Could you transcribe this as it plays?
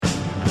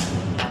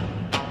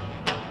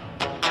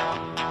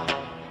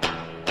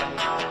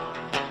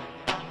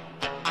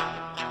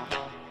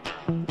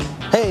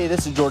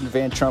this is Jordan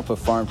Van Trump with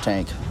Farm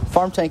Tank.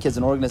 Farm Tank is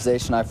an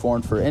organization I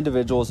formed for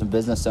individuals and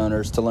business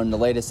owners to learn the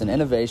latest in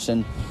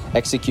innovation,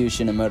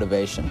 execution, and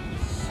motivation.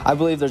 I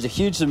believe there's a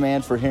huge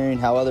demand for hearing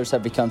how others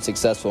have become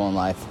successful in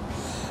life.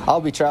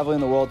 I'll be traveling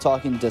the world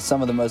talking to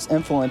some of the most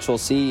influential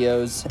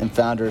CEOs and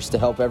founders to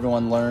help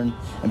everyone learn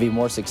and be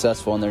more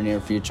successful in their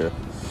near future.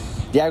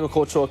 The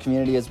agricultural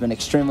community has been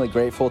extremely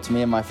grateful to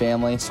me and my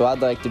family, so I'd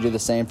like to do the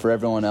same for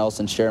everyone else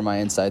and share my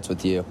insights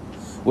with you.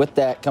 With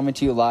that, coming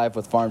to you live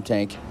with Farm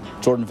Tank,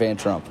 Jordan Van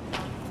Trump.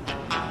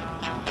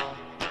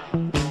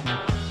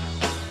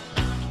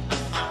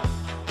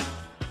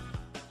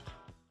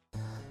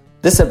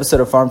 This episode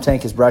of Farm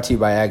Tank is brought to you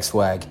by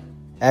AgSwag.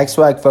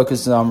 AgSwag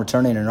focuses on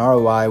returning an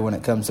ROI when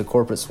it comes to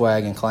corporate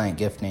swag and client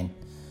gifting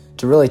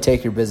to really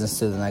take your business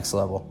to the next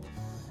level.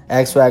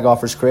 AgSwag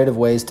offers creative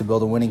ways to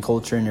build a winning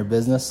culture in your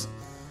business,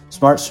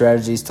 smart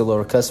strategies to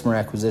lower customer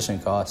acquisition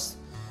costs,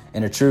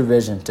 and a true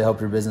vision to help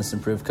your business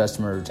improve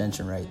customer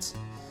retention rates.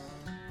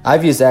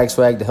 I've used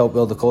AgSwag to help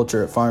build the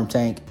culture at Farm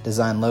Tank,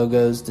 design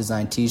logos,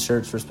 design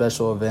t-shirts for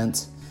special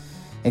events,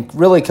 and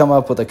really come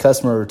up with a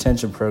customer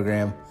retention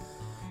program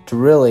to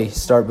really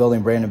start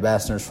building brand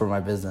ambassadors for my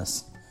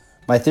business.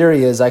 My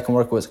theory is I can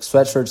work with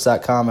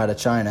sweatshirts.com out of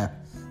China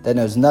that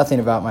knows nothing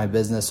about my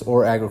business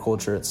or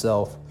agriculture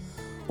itself,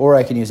 or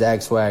I can use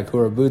AgSwag, who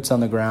are boots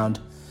on the ground,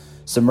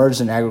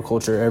 submerged in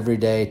agriculture every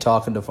day,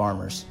 talking to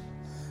farmers.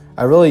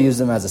 I really use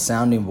them as a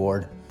sounding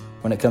board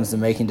when it comes to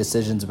making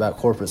decisions about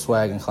corporate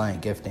swag and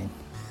client gifting.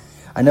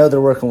 I know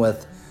they're working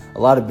with a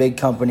lot of big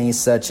companies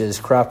such as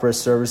Crop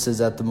Risk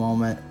Services at the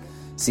moment,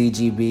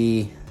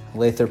 CGB,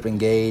 Lathrop and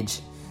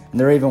Gage, and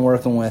they're even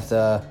working with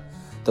the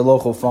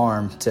local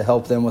farm to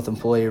help them with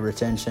employee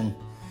retention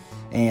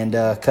and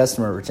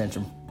customer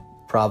retention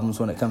problems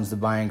when it comes to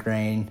buying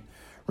grain,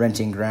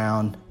 renting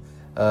ground.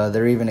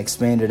 They're even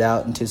expanded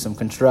out into some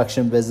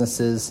construction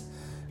businesses.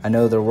 I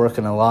know they're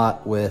working a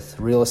lot with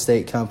real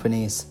estate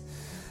companies.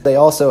 They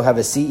also have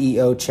a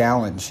CEO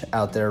challenge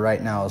out there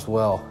right now as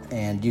well,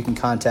 and you can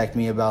contact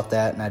me about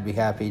that, and I'd be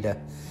happy to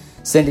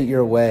send it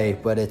your way.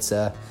 But it's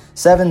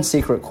 7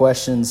 secret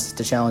questions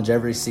to challenge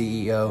every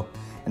CEO,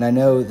 and I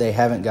know they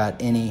haven't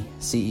got any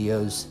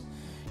CEOs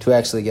to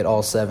actually get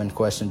all 7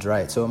 questions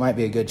right, so it might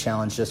be a good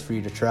challenge just for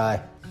you to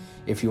try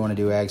if you want to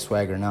do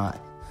AgSwag or not.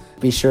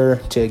 Be sure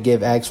to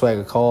give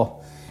AgSwag a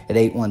call at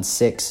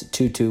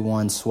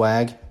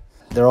 816-221-SWAG.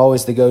 They're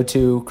always the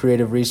go-to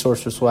creative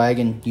resource for swag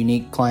and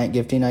unique client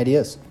gifting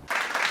ideas.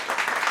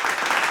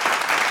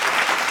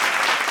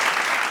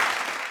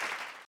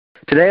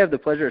 Today I have the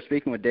pleasure of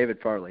speaking with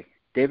David Farley.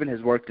 David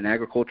has worked in the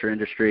agriculture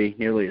industry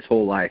nearly his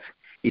whole life.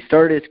 He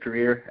started his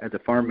career as a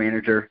farm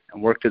manager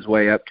and worked his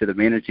way up to the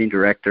managing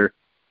director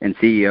and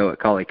CEO at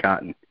Collie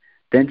Cotton.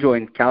 Then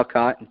joined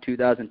Calcott in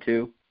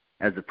 2002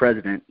 as the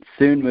president,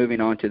 soon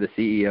moving on to the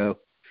CEO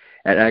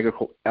at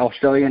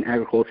Australian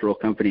Agricultural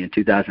Company in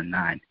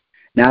 2009.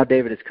 Now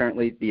David is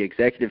currently the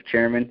executive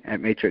chairman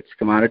at Matrix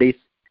Commodities.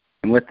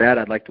 And with that,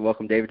 I'd like to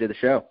welcome David to the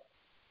show.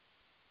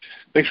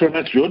 Thanks very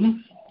much,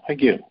 Jordan.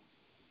 Thank you.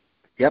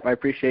 Yep, I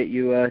appreciate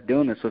you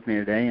doing this with me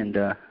today and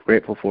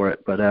grateful for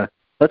it. But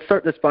let's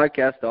start this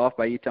podcast off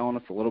by you telling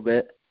us a little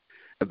bit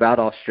about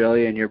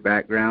Australia and your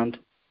background.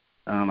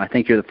 I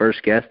think you're the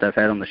first guest I've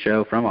had on the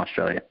show from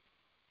Australia.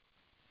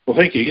 Well,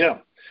 thank you, yeah.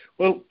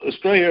 Well,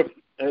 Australia,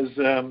 as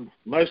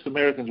most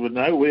Americans would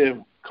know, we're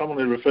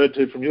commonly referred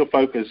to from your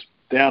folk as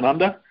down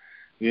under.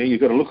 You've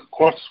got to look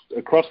across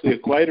the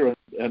equator,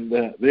 and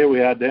there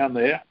we are down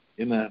there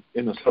in the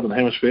southern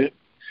hemisphere.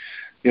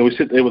 We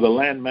sit there with a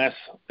land mass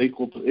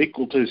equal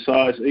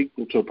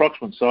to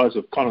approximate size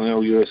of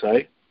continental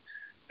USA,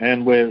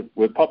 and we're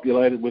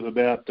populated with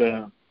about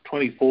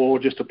 24,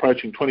 just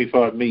approaching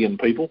 25 million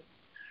people.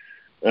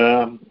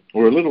 We're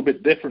a little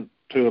bit different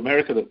to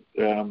America. That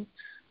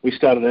we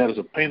started out as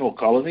a penal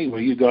colony, where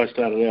you guys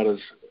started out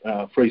as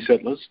free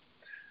settlers,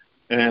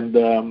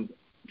 and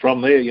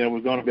from there,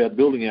 we've gone about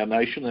building our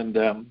nation, and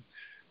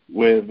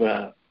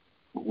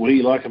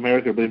we, like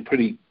America, have been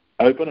pretty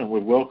open, and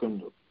we've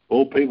welcomed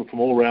all people from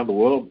all around the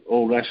world,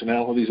 all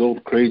nationalities, all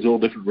creeds, all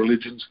different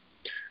religions,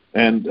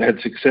 and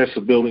had success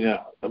of building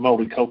a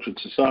multicultural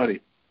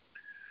society.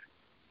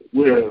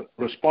 We're a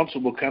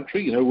responsible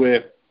country.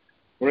 We're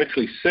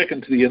actually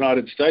second to the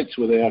United States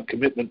with our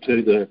commitment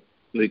to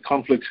the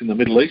conflicts in the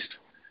Middle East,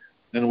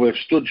 and we've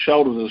stood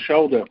shoulder to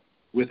shoulder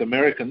with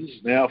Americans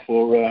now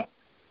for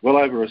well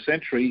over a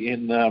century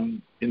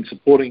in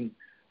supporting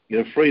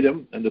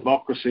freedom and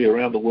democracy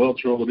around the world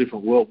through all the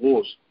different world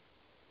wars.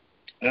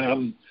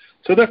 So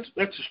that's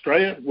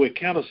Australia. We're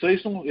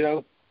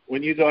counter-seasonal.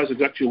 When you guys have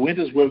got your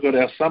winters, we've got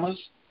our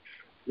summers.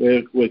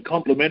 We're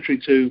complementary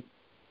to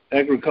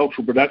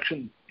agricultural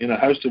production in a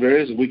host of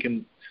areas, and we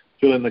can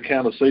fill in the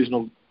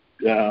counter-seasonal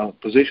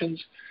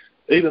positions.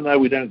 Even though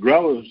we don't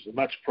grow as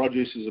much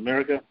produce as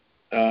America,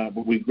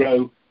 but we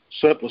grow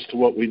surplus to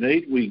what we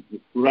need. We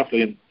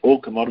roughly in all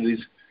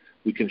commodities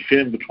we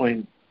consume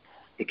between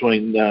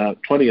 20 and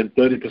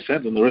 30%,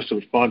 and the rest of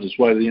it finds its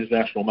way to the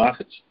international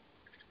markets.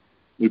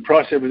 We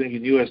price everything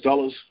in US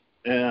dollars,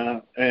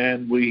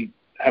 and we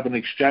have an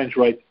exchange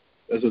rate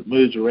as it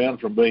moves around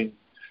from being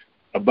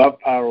above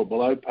par or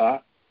below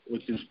par,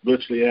 which is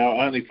virtually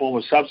our only form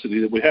of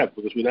subsidy that we have,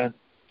 because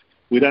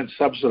we don't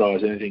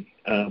subsidise anything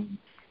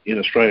in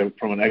Australia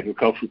from an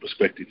agricultural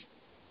perspective.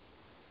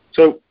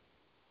 So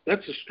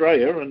that's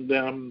Australia,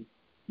 and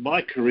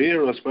my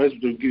career, I suppose,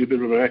 to give you a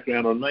bit of a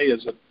background on me,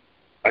 is that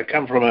I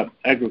come from an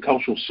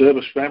agricultural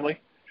service family.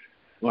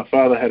 My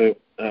father had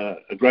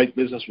a great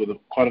business with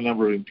quite a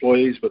number of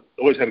employees, but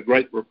always had a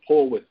great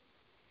rapport with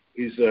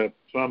his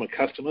farmer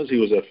customers. He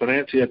was a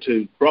financier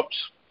to crops.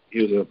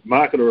 He was a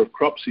marketer of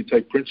crops. He'd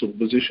take principal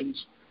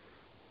positions,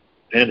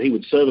 and he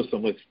would service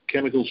them with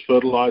chemicals,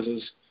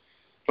 fertilisers,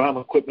 farm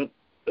equipment,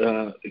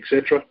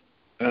 etc.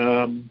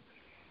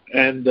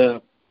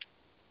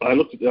 I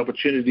looked at the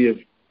opportunity of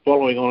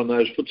following on in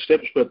those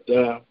footsteps, but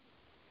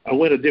I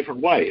went a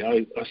different way.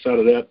 I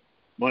started out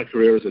my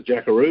career as a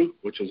jackaroo,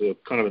 which is a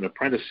kind of an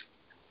apprentice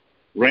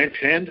ranch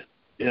hand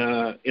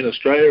in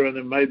Australia, and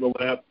then made my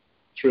way up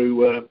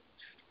through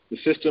the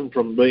system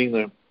from being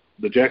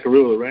the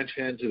jackaroo or the ranch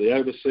hand to the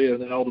overseer,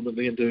 and then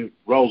ultimately into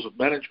roles of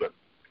management.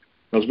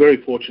 I was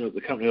very fortunate the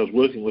company I was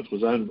working with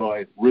was owned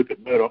by Rupert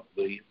Murdoch,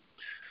 the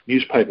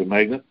newspaper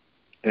magnate,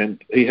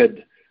 and he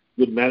had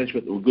good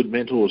management that were good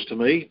mentors to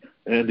me,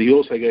 and he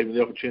also gave me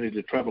the opportunity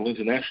to travel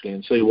internationally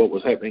and see what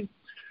was happening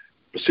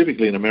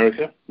specifically in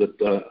America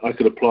that I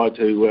could apply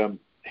to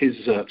his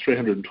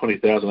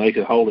 320,000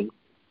 acre holding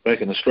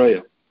back in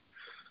Australia.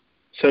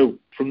 So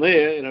from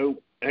there,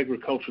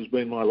 agriculture has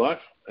been my life,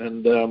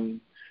 and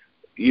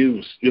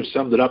you've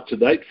summed it up to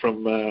date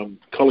from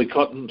Collie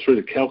Cotton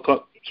through to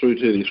Calcott through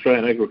to the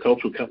Australian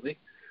Agricultural Company.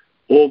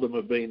 All of them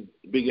have been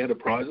big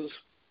enterprises,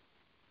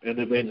 and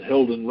they've been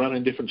held and run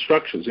in different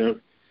structures.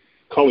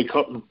 Collie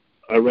Cotton,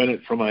 I ran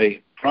it from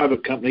a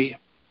private company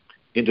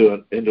into a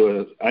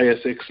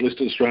ASX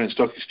listed, Australian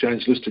Stock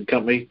Exchange listed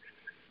company.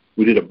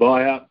 We did a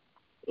buyout.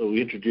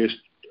 We introduced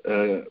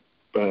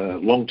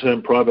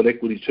long-term private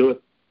equity to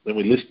it. Then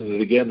we listed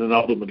it again and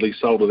ultimately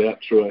sold it out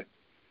through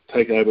a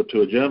takeover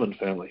to a German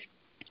family.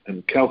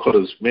 And Calcott,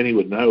 as many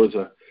would know, is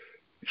an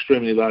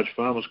extremely large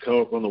farmers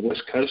co-op on the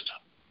west coast.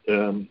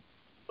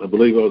 I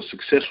believe I was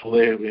successful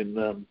there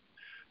in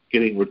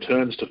getting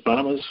returns to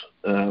farmers.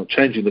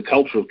 Changing the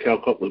culture of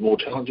Calcott was more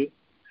challenging.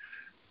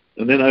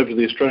 And then over to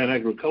the Australian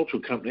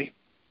Agricultural Company.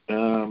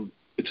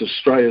 It's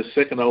Australia's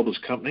second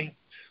oldest company.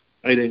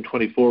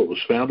 1824 it was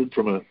founded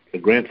from a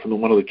grant from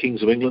one of the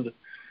kings of England.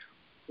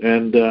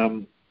 And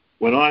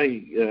when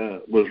I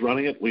was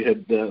running it, we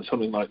had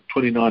something like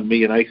 29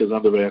 million acres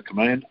under our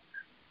command.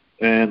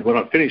 And when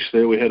I finished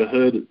there, we had a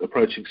herd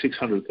approaching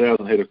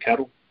 600,000 head of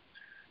cattle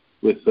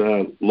with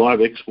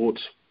live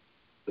exports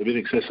of in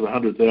excess of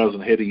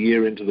 100,000 head a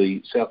year into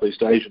the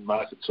Southeast Asian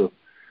markets of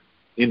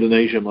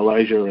Indonesia,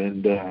 Malaysia,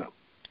 and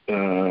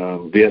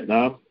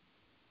Vietnam.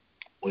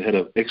 We had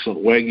an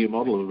excellent Wagyu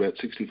model of about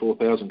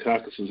 64,000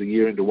 carcasses a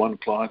year into one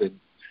client in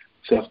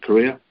South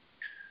Korea.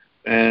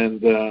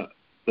 And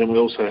then we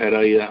also had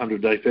a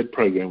 100-day fed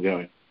program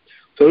going.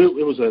 So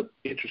it was an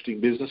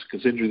interesting business,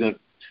 considering that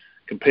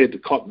compared to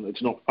cotton,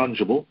 it's not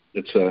fungible.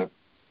 It's a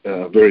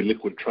very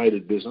liquid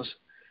traded business.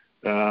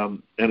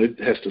 And it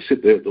has to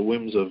sit there at the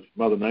whims of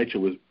Mother Nature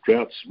with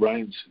droughts,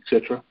 rains,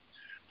 etc.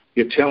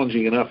 Yet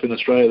challenging enough in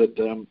Australia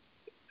that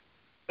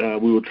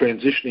we were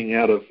transitioning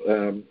out of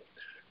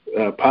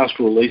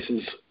pastoral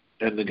leases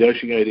and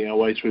negotiating our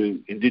way through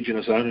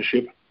Indigenous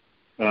ownership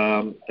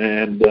and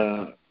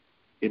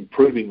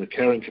improving the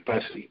carrying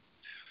capacity.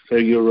 So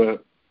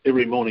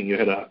every morning you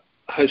had a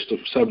host of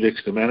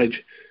subjects to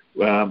manage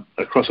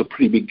across a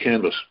pretty big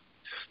canvas.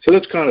 So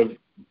that's kind of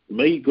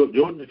me,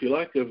 Jordan, if you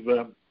like, of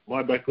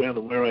my background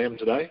and where I am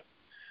today.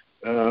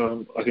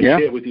 I can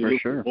share with you a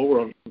little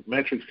more on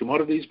Matrix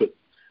Commodities, but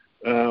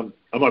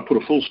I might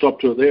put a full stop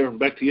to it there and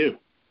back to you.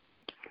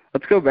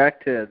 Let's go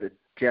back to the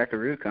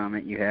jackaroo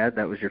comment you had.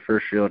 That was your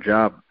first real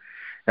job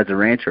as a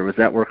rancher. Was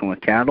that working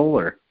with cattle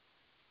or?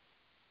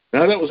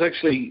 No, that was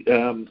actually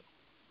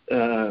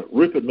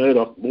Rupert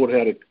Murdoch bought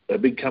out a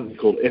big company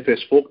called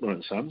FS Faulkner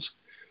and Sons,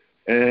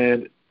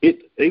 and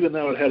even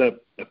though it had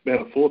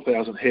about a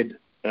 4,000 head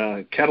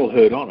cattle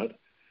herd on it,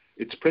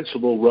 its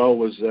principal role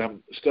was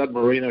stud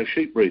merino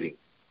sheep breeding,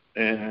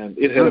 and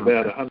it had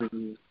about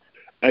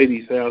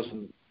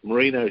 180,000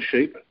 merino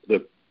sheep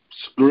that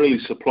really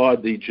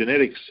supplied the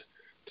genetics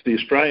to the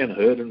Australian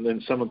herd, and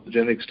then some of the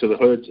genetics to the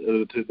herds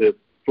to the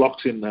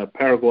flocks in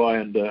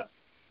Paraguay and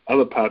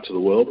other parts of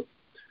the world.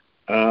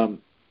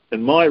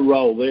 And my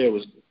role there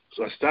was,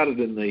 I started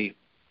in the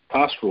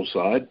pastoral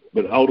side,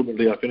 but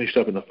ultimately I finished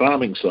up in the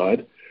farming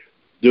side,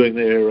 doing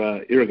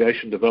their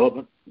irrigation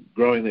development,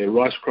 growing their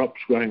rice crops,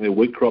 growing their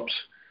wheat crops,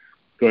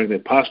 growing their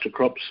pasture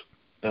crops,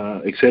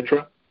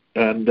 etc.,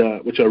 and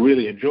which I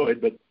really enjoyed.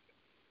 But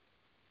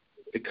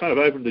it kind of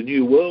opened a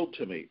new world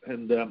to me.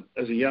 And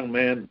as a young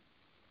man,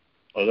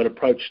 I got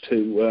approached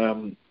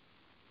to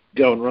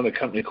go and run a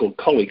company called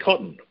Collie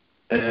Cotton,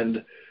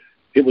 and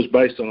it was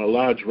based on a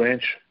large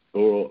ranch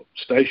or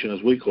station,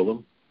 as we call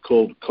them,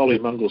 called Collie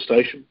Mungle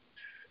Station,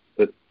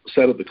 that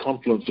sat at the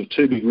confluence of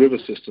two big river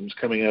systems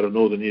coming out of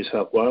northern New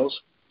South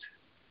Wales.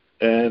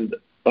 And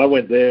I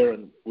went there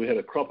and we had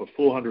a crop of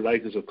 400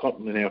 acres of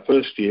cotton in our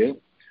first year.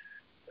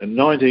 And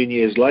 19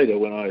 years later,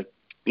 when I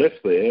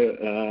left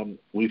there,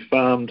 we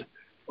farmed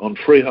on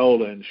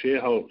freehold and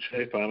share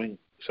farming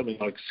something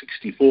like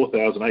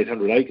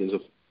 64,800 acres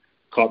of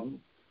cotton.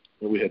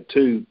 We had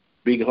 2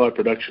 big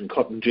high-production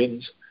cotton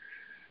gins.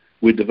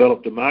 We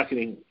developed a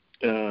marketing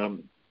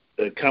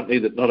a company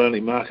that not only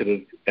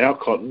marketed our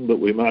cotton, but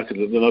we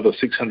marketed another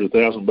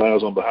 600,000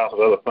 bales on behalf of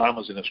other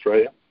farmers in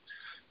Australia.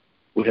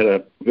 We had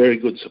a very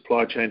good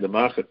supply chain to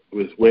market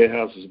with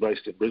warehouses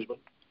based in Brisbane.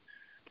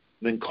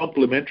 And then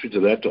complementary to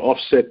that, to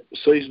offset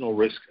seasonal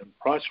risk and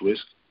price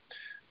risk,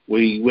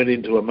 we went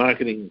into a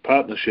marketing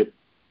partnership,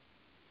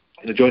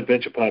 in a joint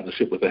venture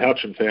partnership with the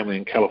Houchin family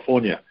in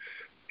California,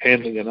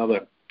 handling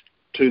another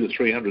 200,000 to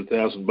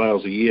 300,000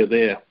 bales a year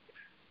there,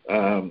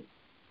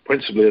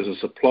 principally as a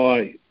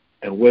supply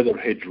and weather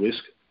hedge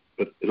risk,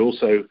 but it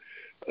also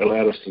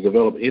allowed us to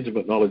develop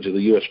intimate knowledge of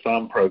the US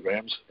farm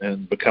programs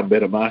and become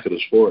better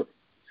marketers for it.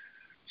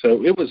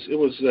 So it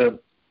was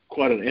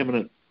quite an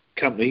eminent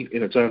company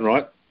in its own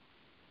right.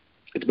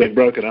 It's been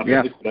broken up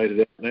and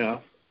liquidated out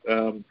now.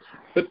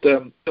 But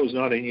that was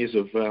 19 years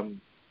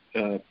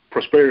of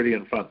prosperity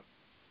and fun.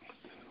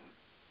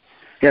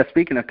 Yeah,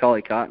 speaking of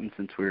Collie Cotton,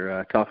 since we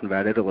were talking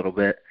about it a little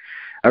bit,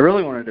 I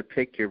really wanted to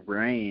pick your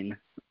brain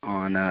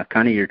on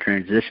kind of your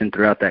transition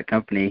throughout that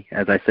company.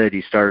 As I said,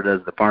 you started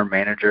as the farm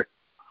manager.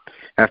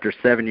 After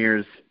 7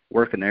 years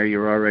working there, you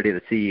were already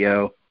the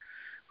CEO,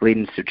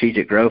 leading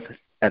strategic growth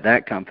at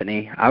that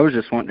company. I was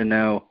just wanting to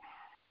know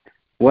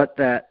what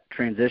that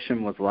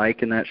transition was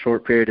like in that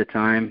short period of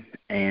time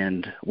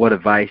and what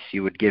advice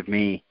you would give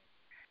me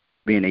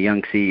being a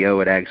young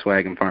CEO at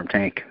AgSwag and Farm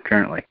Tank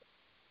currently.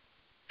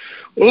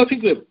 Well, I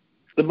think that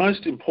the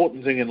most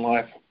important thing in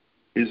life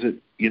is that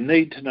you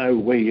need to know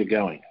where you're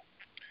going.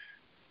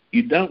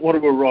 You don't want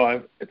to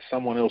arrive at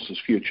someone else's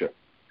future.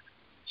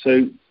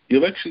 So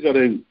you've actually got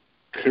to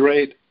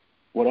create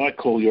what I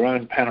call your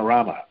own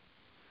panorama.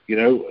 You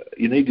know,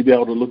 you need to be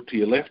able to look to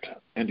your left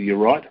and to your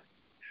right.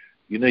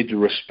 You need to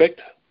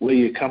respect where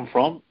you come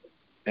from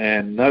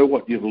and know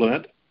what you've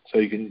learned so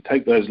you can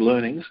take those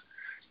learnings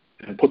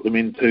and put them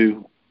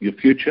into your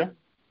future.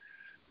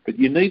 But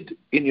you need,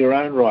 in your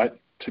own right,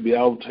 to be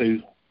able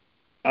to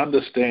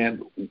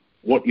understand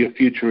what your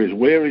future is.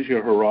 Where is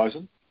your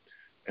horizon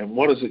and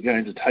what is it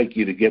going to take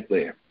you to get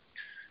there?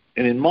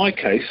 And in my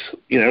case,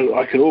 you know,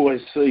 I could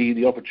always see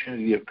the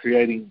opportunity of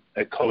creating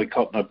at Collie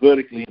Cotton a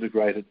vertically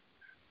integrated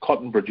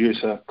cotton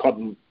producer,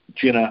 cotton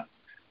ginner,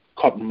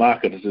 cotton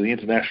marketer to the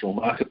international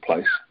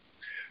marketplace.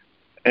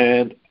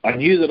 And I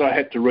knew that I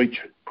had to reach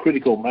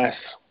critical mass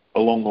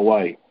along the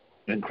way.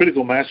 And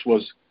critical mass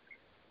was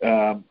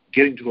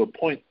getting to a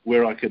point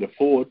where I could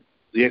afford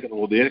the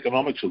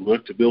economics would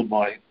work to build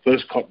my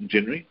first cotton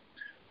ginnery.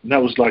 And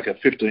that was like a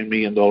 $15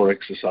 million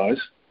exercise.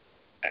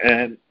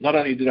 And not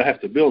only did I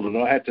have to build it,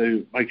 I had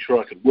to make sure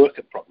I could work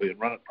it properly and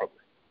run it properly.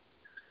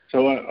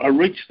 So I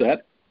reached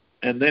that,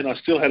 and then I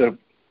still had a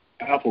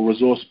powerful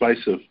resource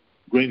base of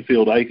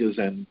greenfield acres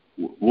and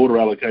water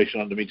allocation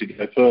under me to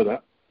go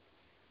further.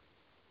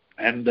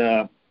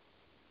 And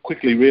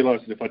quickly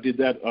realised that if I did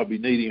that, I'd be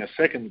needing a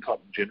second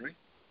cotton ginnery.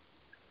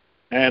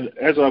 And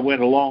as I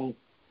went along,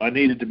 I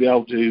needed to be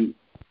able to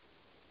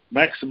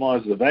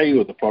maximise the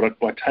value of the product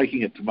by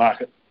taking it to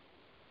market.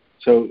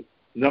 So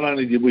not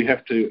only did we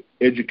have to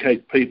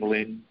educate people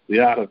in the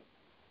art of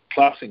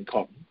classing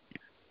cotton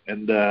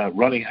and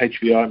running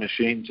HVI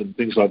machines and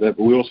things like that,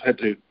 but we also had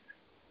to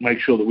make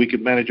sure that we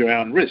could manage our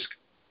own risk.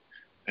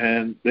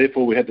 And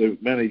therefore we had to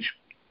manage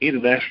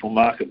international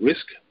market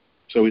risk.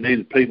 So we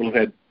needed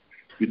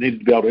we needed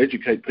to be able to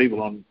educate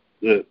people on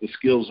the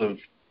skills of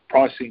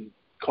pricing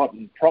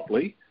cotton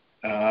properly,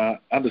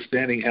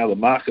 understanding how the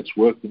markets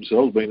work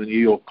themselves, being the New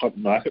York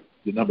cotton market,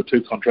 the number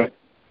 2 contract,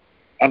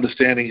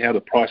 understanding how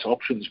to price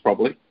options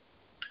properly,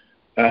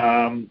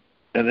 and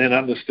then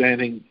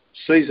understanding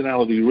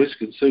seasonality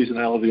risk and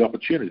seasonality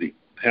opportunity,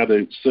 how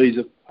to seize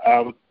it,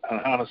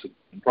 harness it,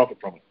 and profit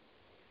from it.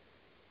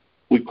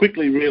 We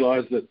quickly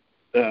realised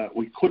that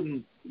we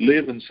couldn't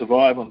live and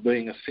survive on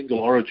being a single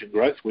origin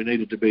growth. We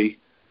needed to be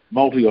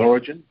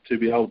multi-origin to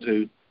be able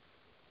to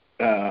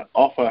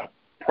offer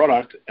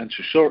product and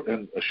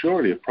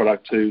assurity of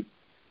product to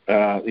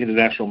the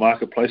international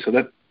marketplace. So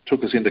that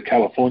took us into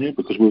California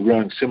because we were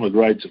growing similar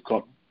grades of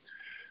cotton.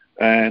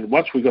 And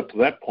once we got to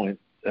that point,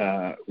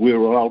 we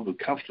were able to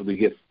comfortably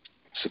get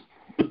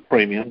good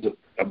premiums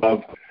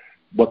above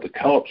what the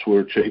co-ops were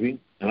achieving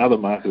and other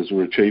marketers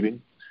were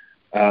achieving.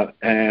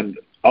 And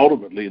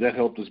ultimately, that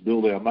helped us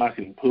build our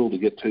marketing pool to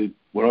get to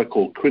what I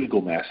call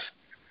critical mass,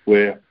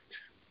 where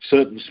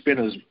certain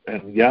spinners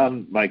and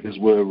yarn makers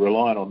were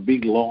relying on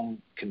big, long,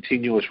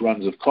 continuous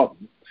runs of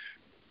cotton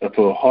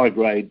for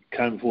high-grade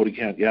comb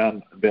 40-count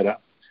yarn and better.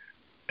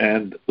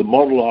 And the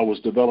model I was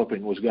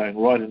developing was going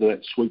right into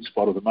that sweet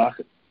spot of the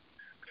market.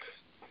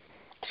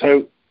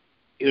 So,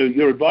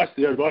 the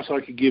advice I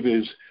could give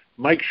is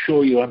make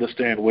sure you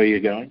understand where you're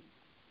going.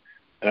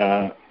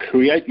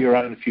 Create your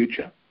own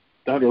future.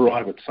 Don't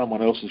arrive at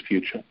someone else's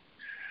future.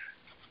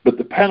 But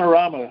the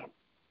panorama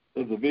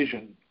of the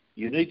vision,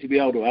 you need to be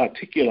able to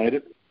articulate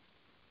it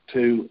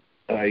to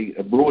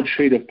a broad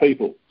sheet of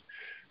people.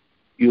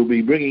 You'll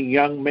be bringing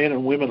young men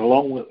and women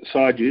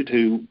alongside you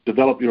to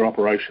develop your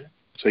operation.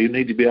 So you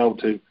need to be able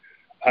to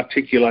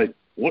articulate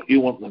what you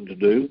want them to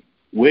do,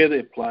 where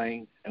they're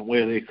playing, and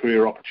where their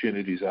career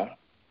opportunities are.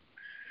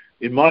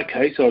 In my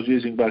case, I was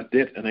using both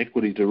debt and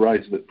equity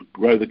to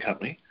grow the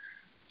company.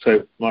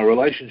 So my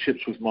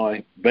relationships with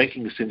my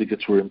banking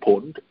syndicates were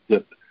important,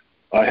 that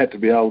I had to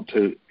be able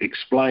to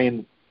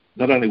explain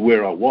not only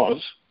where I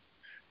was,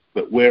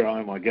 but where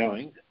am I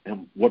going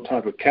and what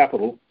type of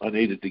capital I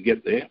needed to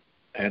get there.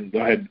 And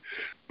I had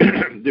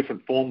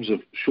different forms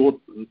of short,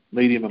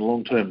 medium and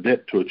long-term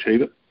debt to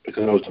achieve it,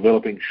 because I was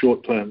developing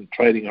short-term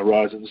trading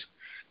horizons,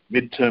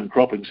 mid-term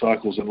cropping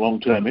cycles and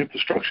long-term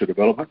infrastructure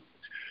development.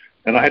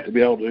 And I had to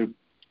be able to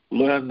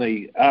learn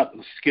the art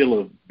and skill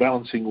of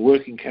balancing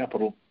working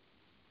capital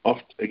off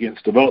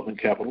against development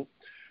capital,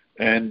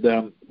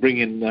 and bring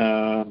in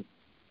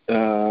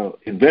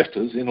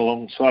investors in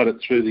alongside it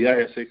through the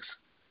ASX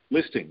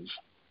listings.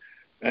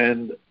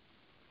 And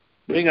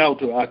being able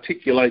to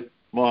articulate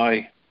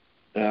my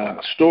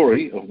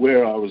story of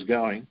where I was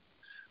going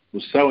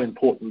was so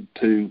important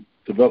to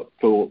develop,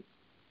 for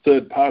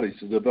third parties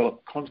to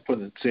develop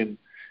confidence in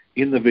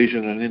the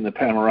vision and in the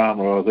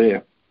panorama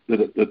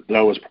that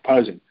I was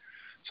proposing.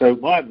 So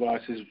my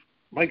advice is,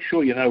 make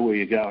sure you know where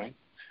you're going,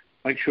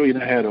 make sure you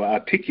know how to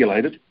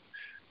articulate it,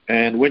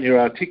 and when you're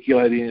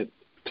articulating it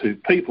to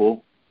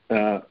people,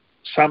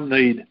 some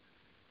need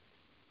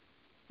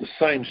the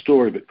same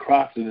story but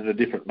crafted in a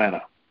different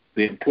manner.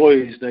 The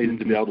employees needed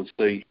to be able to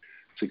see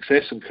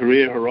success and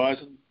career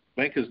horizon.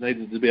 Bankers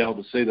needed to be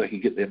able to see they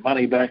could get their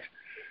money back,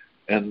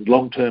 and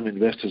long-term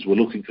investors were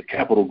looking for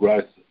capital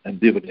growth and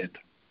dividend.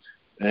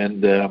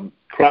 And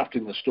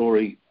crafting the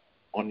story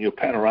on your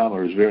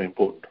panorama is very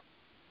important.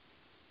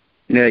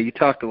 Yeah, you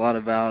talked a lot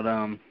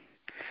about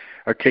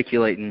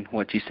articulating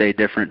what you say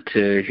different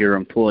to your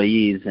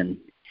employees, and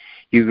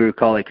you grew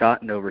Collie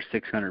Cotton to over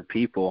 600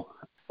 people.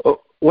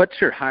 What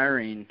was your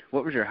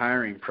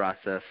hiring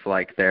process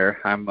like there?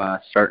 I'm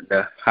starting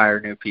to hire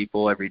new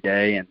people every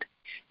day, and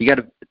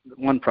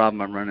one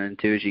problem I'm running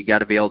into is you got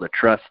to be able to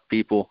trust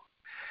people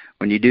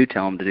when you do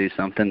tell them to do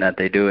something, that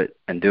they do it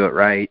and do it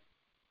right.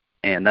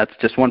 And that's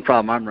just one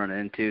problem I'm running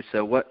into.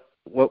 So what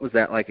was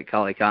that like at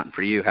Collie Cotton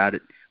for you?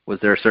 Was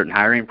there a certain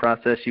hiring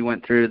process you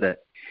went through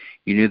that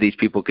you knew these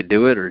people could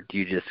do it, or do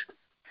you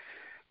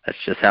that's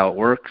just how it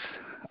works?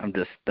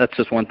 That's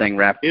just one thing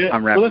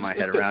I'm wrapping my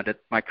head around at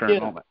my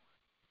current moment.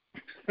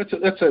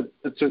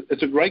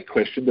 It's a great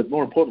question, but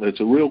more importantly, it's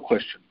a real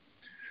question.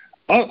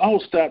 I'll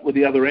start with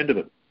the other end of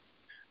it.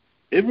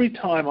 Every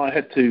time I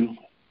had to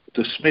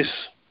dismiss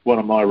one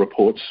of my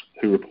reports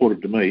who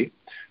reported to me,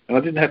 and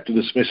I didn't have to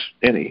dismiss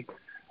any,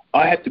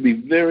 I had to be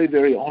very,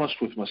 very honest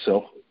with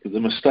myself that the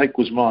mistake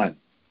was mine,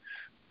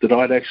 that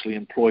I'd actually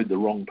employed the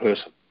wrong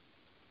person.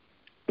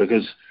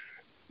 Because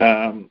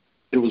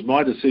it was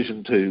my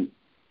decision to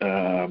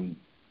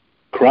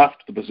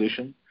craft the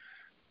position.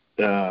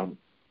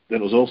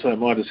 It was also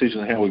my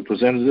decision how we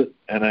presented it,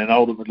 and then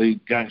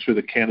ultimately going through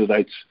the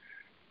candidates,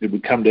 it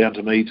would come down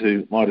to me,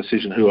 to my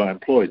decision who I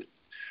employed.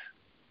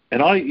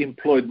 And I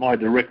employed my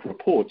direct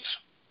reports,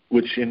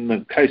 which in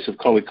the case of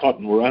Collie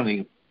Cotton were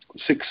only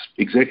 6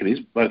 executives,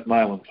 both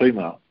male and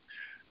female.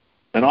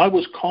 And I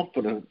was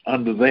confident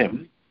under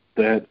them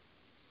that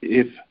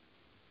if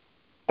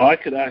I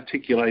could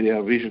articulate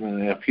our vision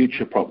and our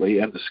future properly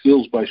and the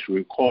skills base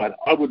required,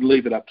 I would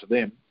leave it up to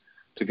them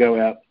to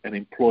go out and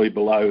employ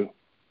below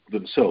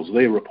themselves,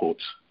 their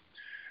reports.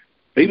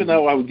 Even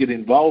though I would get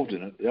involved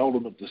in it, the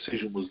ultimate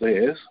decision was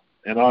theirs,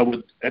 and I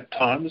would at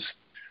times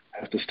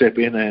have to step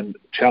in and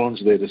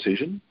challenge their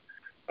decision.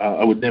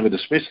 I would never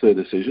dismiss their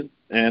decision,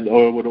 and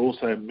I would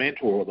also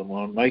mentor them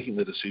on making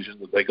the decision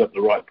that they got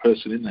the right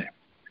person in there.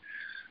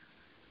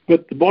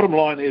 But the bottom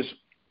line is,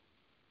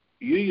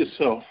 you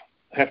yourself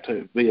have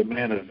to be a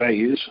man of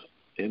values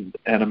and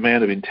a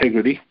man of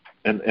integrity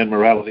and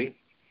morality,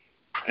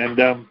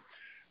 and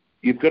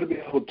you've got to be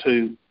able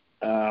to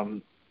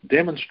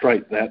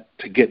demonstrate that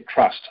to get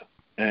trust.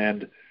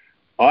 And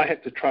I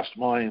had to trust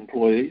my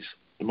employees,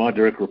 my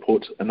direct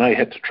reports, and they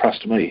had to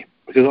trust me,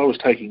 because I was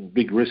taking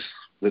big risks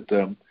that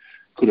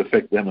could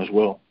affect them as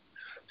well.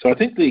 So I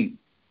think the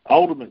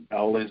ultimate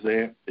goal is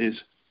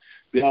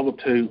be able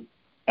to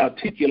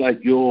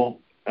articulate your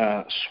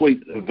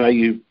suite of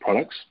value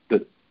products,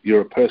 that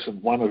you're a person,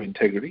 one, of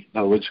integrity. In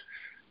other words,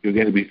 you're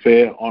going to be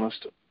fair,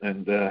 honest,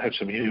 and have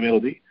some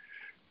humility.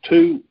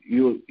 2,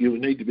 you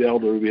need to be able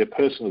to be a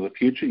person of the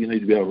future. You need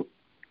to be able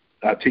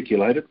to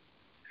articulate it.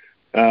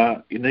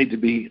 You need to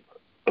be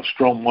of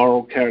strong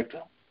moral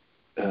character,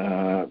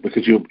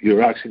 because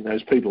you're asking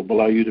those people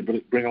below you to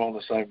bring along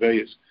the same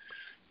values.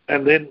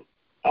 And then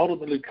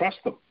ultimately trust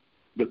them.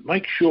 But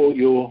make sure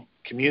you're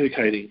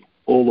communicating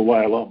all the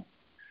way along.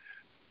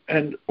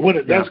 And when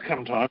it does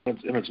come time and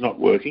it's not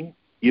working,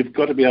 you've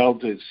got to be able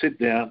to sit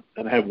down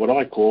and have what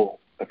I call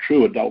a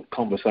true adult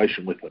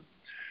conversation with them.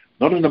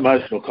 Not an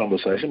emotional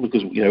conversation,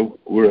 because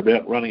we're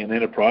about running an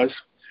enterprise,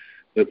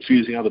 that's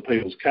using other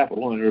people's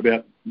capital and are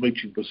about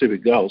meeting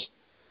specific goals.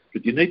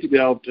 But you need to be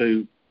able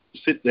to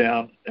sit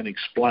down and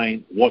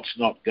explain what's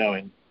not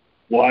going,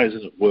 why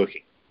isn't it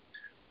working,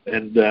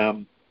 and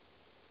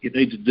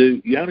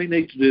you only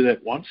need to do that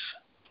once,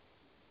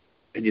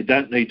 and you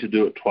don't need to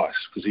do it twice,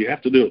 because if you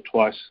have to do it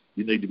twice,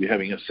 you need to be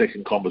having a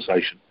second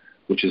conversation,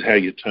 which is how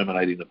you're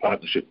terminating the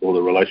partnership or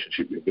the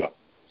relationship you've got.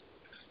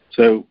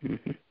 So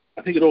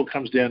I think it all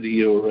comes down to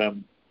your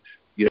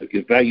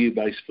value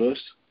base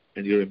first,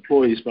 and your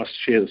employees must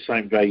share the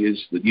same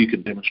values that you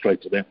can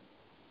demonstrate to them.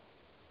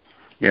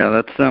 Yeah,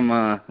 that's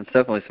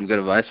definitely some good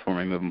advice for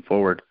me moving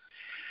forward.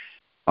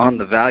 On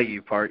the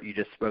value part you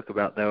just spoke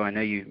about, though, I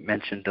know you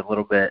mentioned a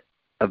little bit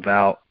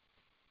about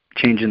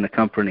changing the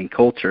company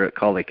culture at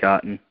Collie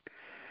Cotton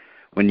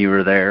when you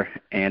were there,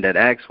 and at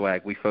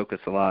AgSwag we focus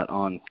a lot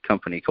on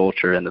company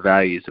culture and the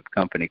values of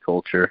company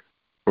culture.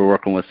 We're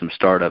working with some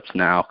startups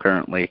now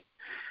currently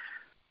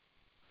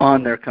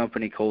on their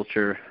company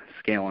culture,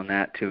 scaling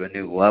that to a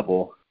new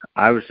level.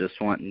 I was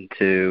just wanting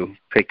to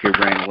pick your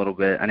brain a little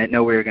bit. I didn't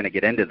know we were going to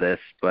get into this,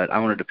 but I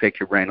wanted to pick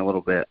your brain a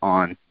little bit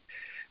on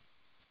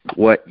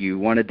what you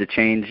wanted to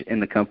change in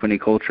the company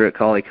culture at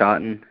Collie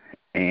Cotton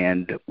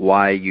and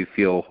why you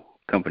feel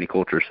company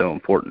culture is so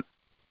important.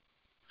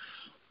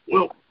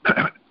 Well,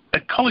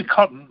 at Collie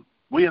Cotton,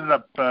 we ended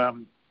up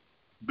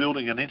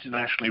building an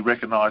internationally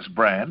recognized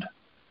brand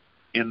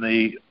in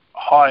the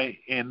high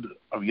end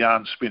of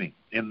yarn spinning,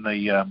 in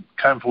the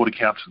comb 40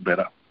 counts and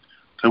better.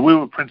 So we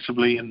were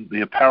principally in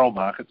the apparel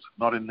markets,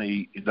 not in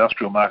the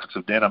industrial markets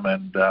of denim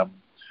and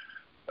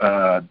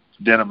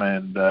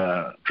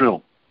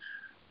drill.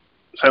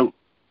 So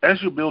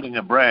as you're building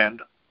a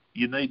brand,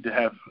 you need to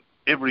have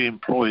every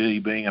employee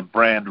being a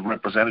brand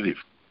representative.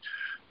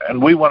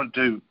 And we wanted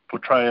to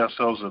portray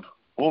ourselves of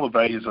all the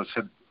values I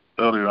said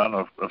earlier on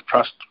of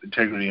trust,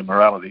 integrity, and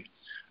morality.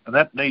 And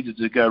that needed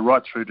to go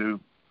right through to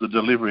the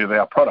delivery of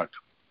our product.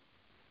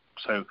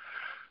 So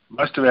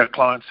most of our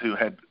clients who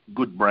had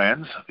good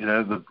brands,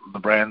 the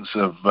brands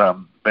of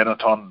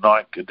Benetton,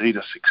 Nike,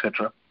 Adidas,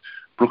 etc.,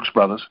 Brooks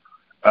Brothers,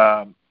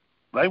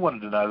 they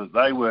wanted to know that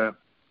they were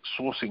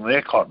sourcing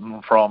their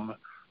cotton from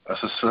a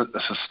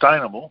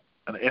sustainable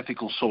and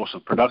ethical source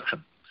of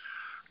production.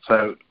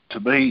 So to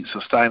be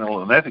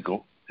sustainable and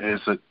ethical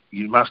is that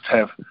you must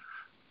have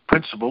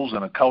principles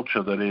and a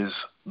culture that is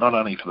not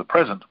only for the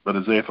present, but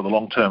is there for the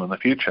long term and the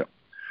future.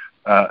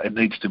 It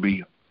needs to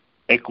be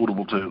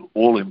equitable to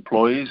all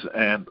employees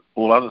and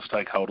all other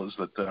stakeholders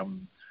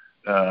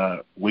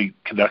that we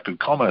conducted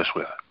commerce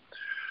with.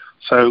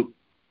 So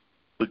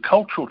the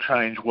cultural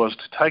change was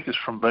to take us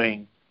from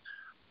being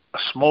a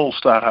small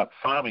startup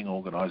farming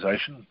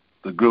organisation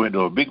that grew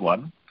into a big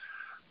one,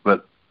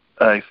 but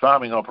a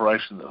farming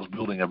operation that was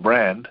building a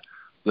brand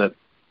that,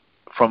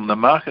 from the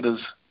marketers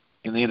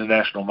in the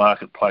international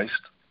marketplace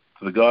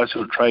to the guys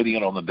who are trading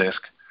it on the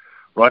desk,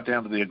 right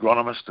down to the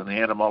agronomist and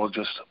the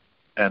entomologist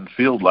and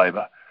field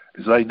labour,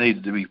 is they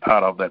needed to be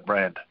part of that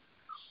brand.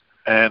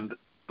 And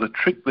the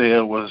trick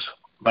there was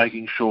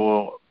making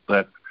sure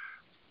that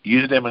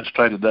you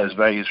demonstrated those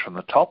values from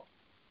the top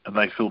and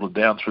they filtered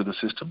down through the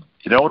system.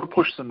 You don't want to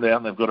push them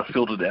down, they've got to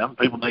filter down.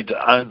 People need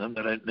to own them,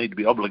 they don't need to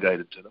be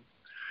obligated to them.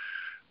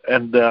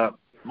 And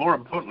more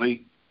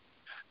importantly,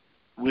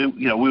 we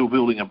were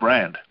building a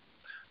brand.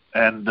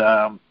 And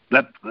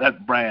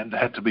that brand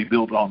had to be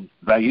built on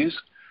values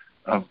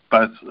of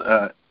both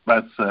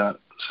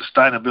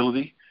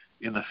sustainability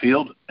in the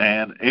field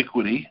and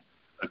equity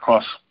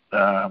across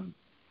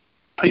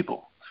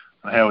people,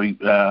 and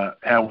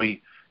how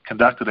we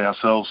conducted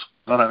ourselves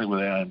not only with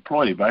our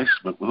employee base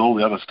but with all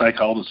the other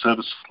stakeholders,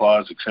 service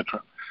suppliers,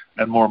 etc.,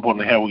 and more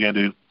importantly how we're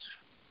going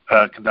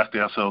to conduct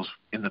ourselves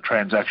in the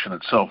transaction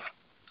itself.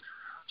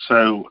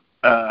 So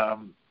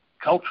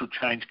cultural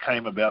change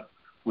came about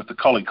with the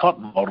Collie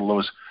Cotton model.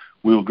 Was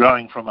we were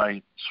growing from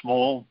a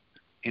small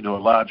into a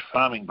large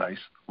farming base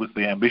with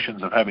the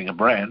ambitions of having a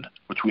brand,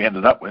 which we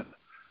ended up with.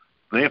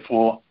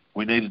 Therefore,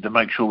 we needed to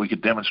make sure we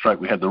could demonstrate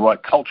we had the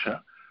right culture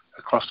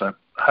across a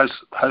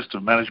host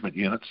of management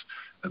units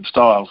and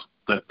styles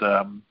that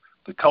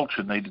the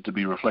culture needed to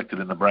be reflected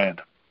in the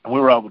brand. And we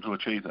were able to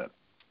achieve that.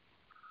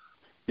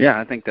 Yeah,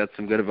 I think that's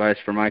some good advice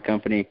for my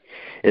company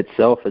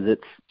itself as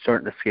it's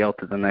starting to scale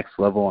to the next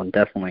level, and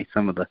definitely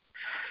some of the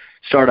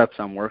startups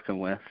I'm working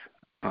with.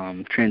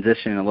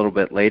 Transitioning a little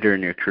bit later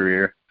in your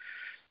career,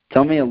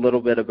 tell me a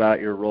little bit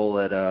about your role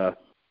at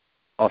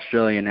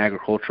Australian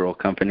Agricultural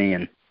Company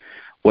and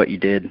what you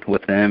did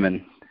with them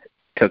and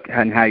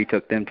how you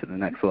took them to the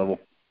next level.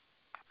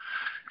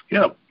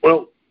 Yeah,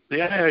 well, the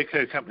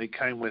AACO company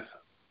came with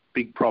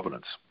big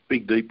provenance,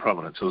 big deep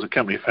provenance. It was a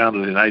company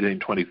founded in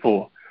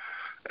 1824,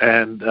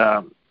 and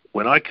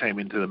when I came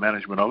into the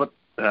management of it,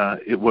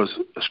 it was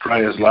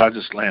Australia's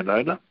largest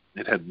landowner.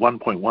 It had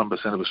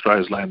 1.1% of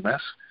Australia's land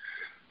mass.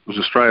 It was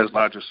Australia's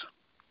largest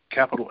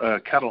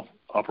cattle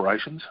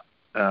operations.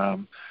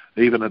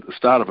 Even at the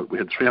start of it, we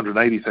had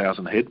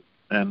 380,000 head,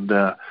 and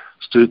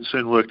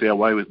soon worked our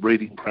way with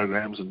breeding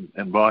programs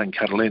and buying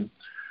cattle in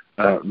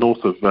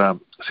north of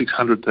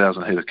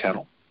 600,000 head of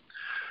cattle.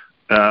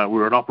 We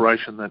were an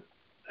operation that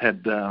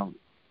had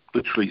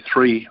literally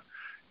three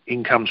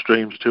income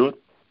streams to it.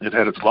 It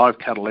had its live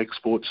cattle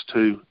exports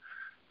to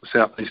the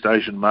Southeast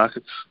Asian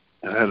markets.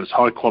 It had its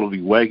high-quality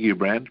Wagyu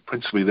brand,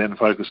 principally then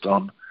focused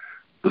on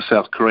the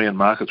South Korean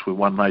markets with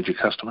one major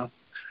customer.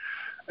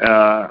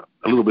 A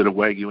little bit of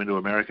Wagyu into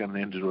America and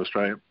then into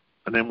Australia.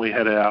 And then we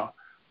had our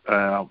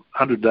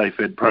 100-day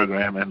fed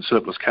program and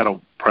surplus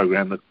cattle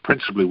program that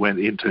principally went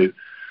into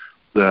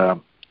the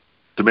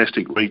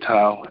domestic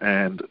retail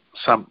and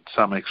some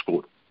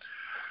export.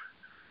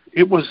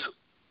 It was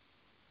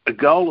a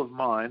goal of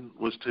mine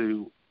was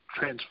to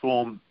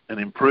transform and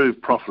improve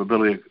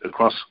profitability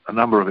across a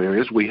number of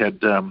areas. We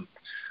had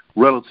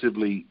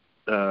relatively,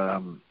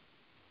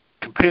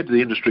 compared to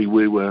the industry,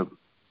 we were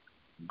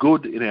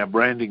good in our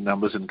branding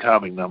numbers and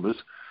calving numbers,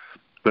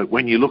 but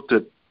when you looked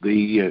at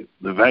the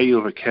value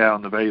of a cow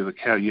and the value of the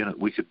cow unit,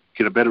 we could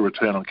get a better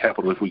return on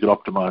capital if we could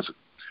optimise it.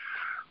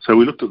 So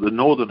we looked at the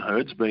northern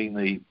herds, being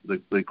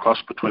the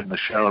cross between the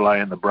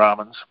Charolais and the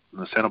Brahmans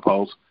and the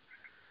Centerpoles,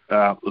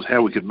 was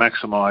how we could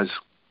maximise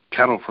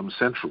cattle from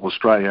Central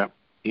Australia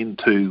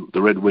into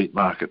the red wheat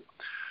market.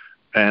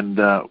 And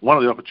one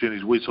of the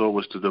opportunities we saw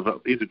was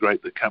to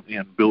integrate the company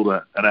and build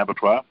an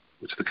abattoir,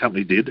 which the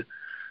company did.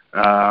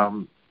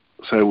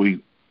 So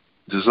we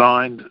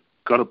designed,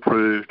 got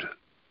approved,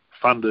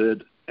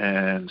 funded,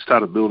 and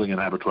started building an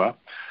abattoir.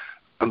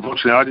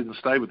 Unfortunately, I didn't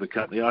stay with the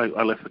company.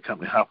 I left the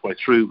company halfway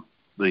through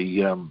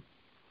the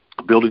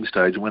building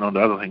stage and went on to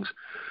other things.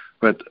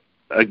 But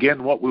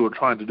again, what we were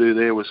trying to do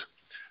there was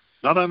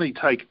not only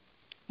take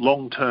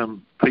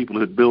long-term people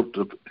who had built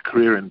a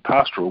career in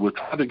pastoral, we're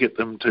trying to get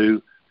them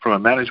to, from a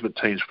management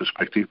team's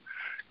perspective,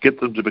 get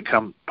them to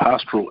become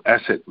pastoral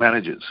asset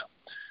managers.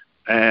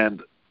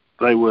 And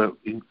they were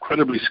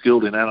incredibly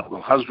skilled in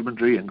animal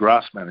husbandry and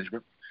grass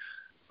management,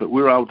 but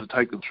we were able to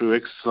take them through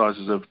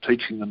exercises of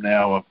teaching them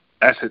now of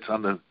assets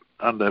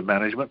under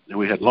management.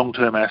 We had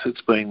long-term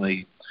assets being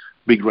the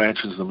big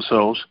ranches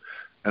themselves,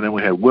 and then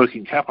we had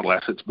working capital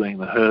assets being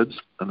the herds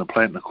and the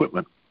plant and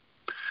equipment.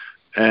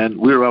 And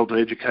we were able to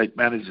educate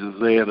managers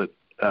there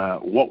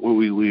that what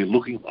we were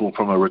looking for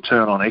from a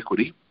return on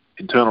equity,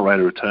 internal rate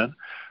of return,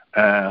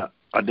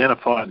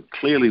 identified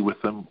clearly with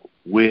them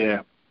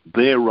where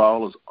their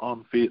role as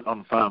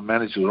on-farm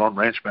managers or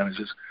on-ranch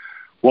managers,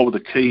 what were the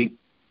key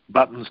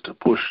buttons to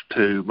push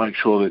to make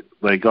sure that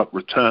they got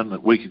return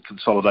that we could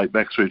consolidate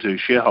back through to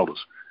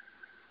shareholders.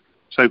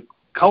 So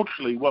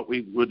culturally, what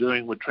we were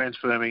doing was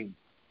transforming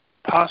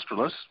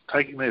pastoralists,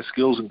 taking their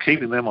skills and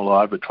keeping them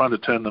alive, but trying to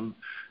turn them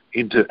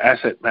into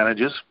asset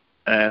managers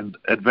and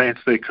advance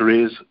their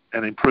careers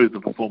and improve the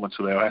performance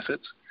of our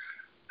assets.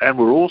 And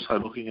we're also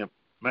looking at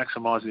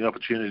maximising the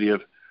opportunity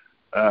of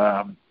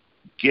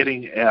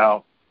getting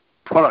our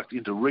product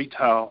into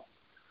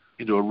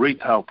a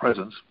retail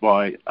presence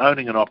by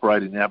owning and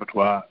operating the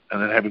abattoir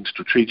and then having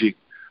strategic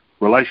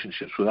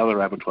relationships with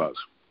other abattoirs.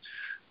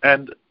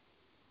 And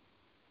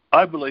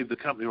I believe the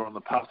company are on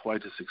the pathway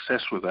to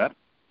success with that.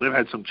 They've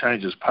had some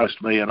changes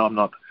post me, and I'm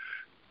not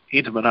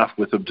intimate enough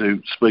with them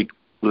to speak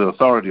with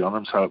authority on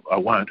them, so I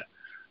won't.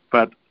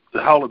 But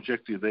the whole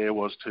objective there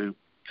was to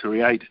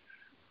create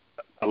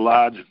a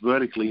large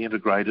vertically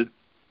integrated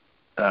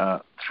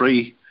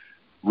three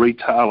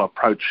retail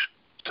approach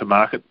to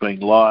market, being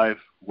live,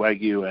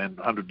 Wagyu and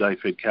 100-day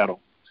fed cattle.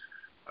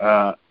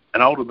 And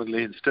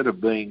ultimately, instead of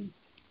being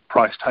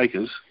price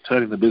takers,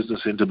 turning the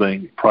business into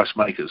being price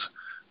makers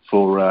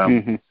for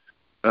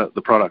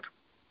the product.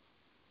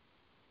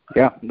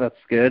 Yeah, that's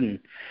good. And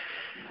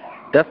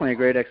definitely a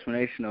great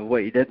explanation of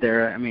what you did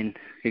there. I mean,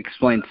 you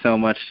explained so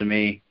much to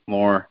me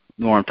more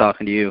I'm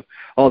talking to you,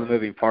 all the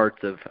moving parts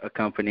of a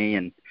company,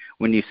 and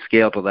when you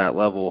scale to that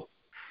level,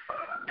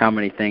 how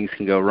many things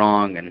can go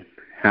wrong and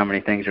how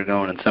many things are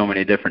going in so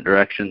many different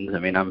directions. I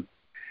mean,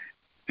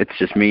 it's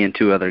just me and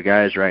two other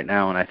guys right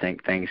now, and I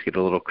think things get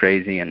a little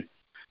crazy, and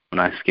when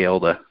I scale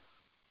to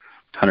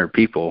 100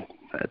 people,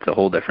 it's a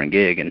whole different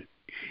gig, and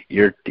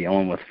you're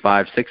dealing with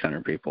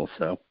 500-600 people,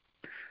 so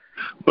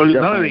well,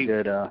 not only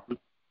good,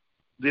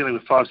 dealing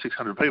with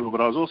 500-600 people, but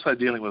I was also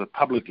dealing with a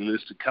publicly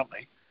listed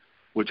company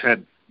which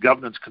had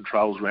governance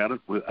controls around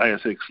it with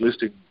ASX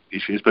listing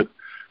issues. But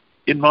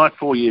in my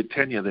 4-year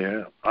tenure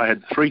there, I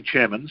had 3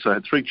 chairmen, so I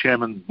had 3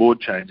 chairman board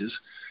changes.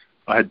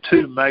 I had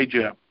 2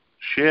 major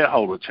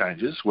shareholder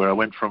changes where I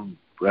went from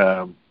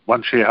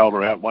one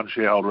shareholder out, one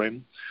shareholder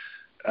in,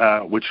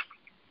 which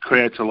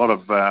creates a lot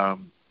of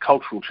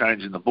cultural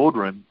change in the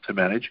boardroom to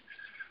manage.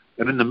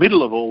 And in the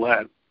middle of all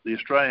that, the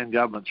Australian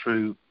government,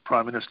 through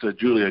Prime Minister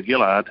Julia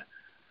Gillard,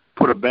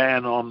 put a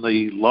ban on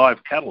the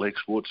live cattle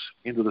exports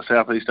into the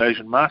Southeast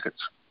Asian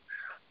markets.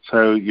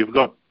 So you've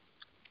got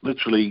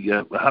literally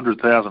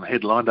 100,000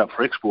 head lined up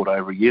for export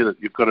over a year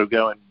that you've got to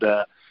go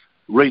and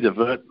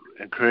redivert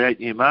and create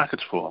new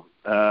markets for.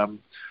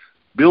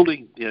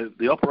 Building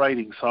the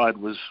operating side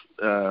was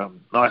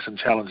nice and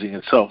challenging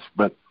itself,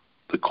 but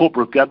the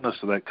corporate governance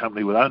of that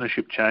company with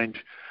ownership change,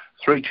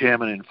 3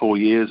 chairmen in 4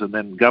 years, and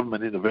then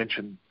government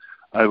intervention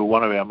over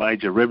one of our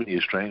major revenue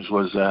streams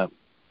was,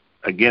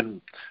 again,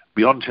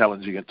 beyond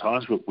challenging at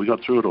times, but we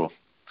got through it all.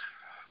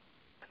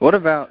 What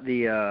about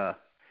the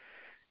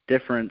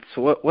difference?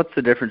 What's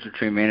the difference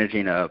between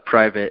managing a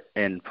private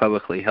and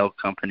publicly held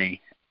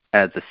company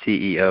as a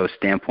CEO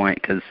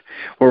standpoint? Because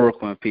we're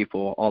working with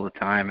people all the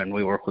time, and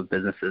we work with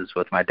businesses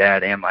with my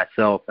dad and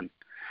myself, and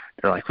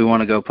they're like, we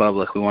want to go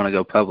public,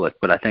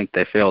 but I think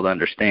they fail to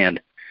understand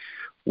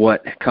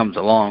what comes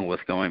along with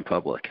going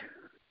public.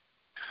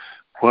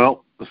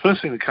 Well, the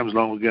first thing that comes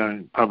along with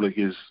going public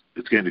is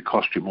it's going to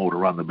cost you more to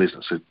run the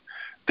business. It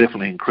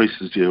definitely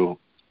increases your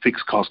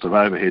fixed cost of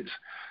overheads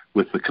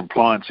with the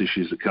compliance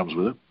issues that comes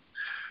with it.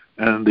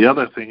 And the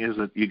other thing is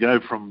that you go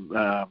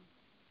from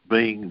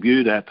being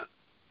viewed at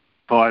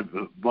via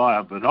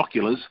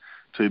binoculars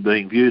to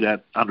being viewed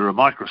at under a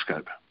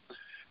microscope.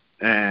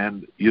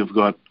 And you've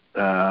got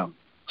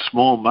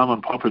small mum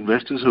and pop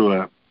investors who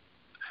are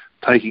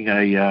taking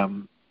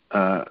an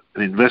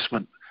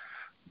investment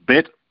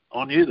bet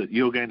on you that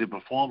you're going to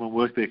perform and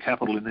work their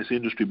capital in this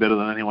industry better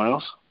than anyone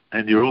else.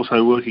 And you're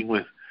also working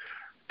with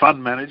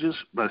fund managers,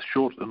 both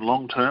short and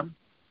long term,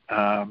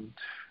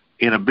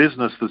 in a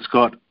business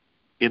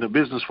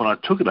when I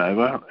took it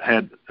over,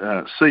 had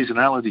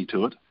seasonality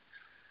to it.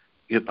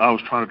 Yet I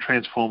was trying to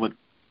transform it,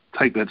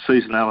 take that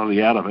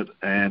seasonality out of it,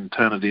 and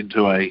turn it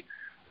into a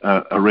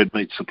red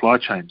meat supply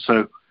chain.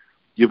 So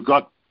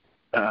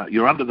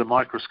you're under the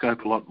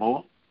microscope a lot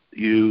more.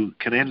 You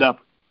can end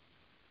up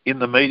in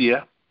the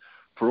media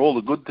for all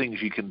the good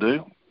things you can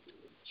do.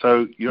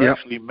 So you're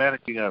actually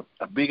managing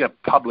a bigger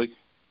public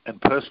and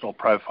personal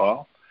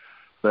profile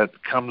that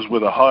comes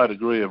with a higher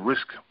degree of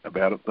risk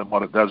about it than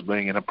what it does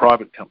being in a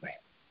private company.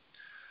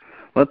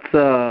 Let's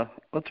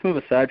move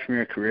aside from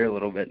your career a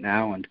little bit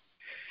now, and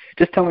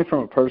just tell me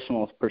from a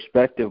personal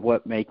perspective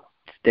what makes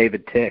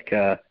David tick.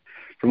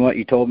 From what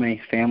you told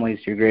me, family is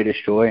your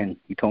greatest joy, and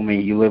you told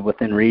me you live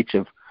within reach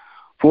of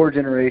 4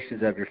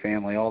 generations of your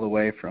family, all the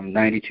way from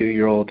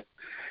 92-year-old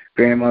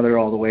grandmother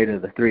all the way to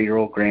the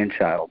 3-year-old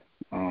grandchild.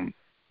 Can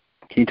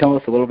you tell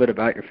us a little bit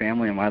about your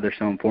family and why they're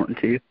so important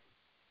to you?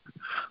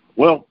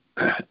 Well,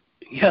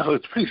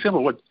 it's pretty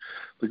simple. What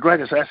the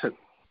greatest asset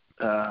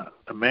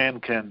a man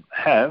can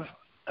have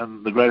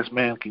and the greatest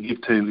man can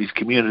give to his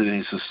community and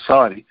his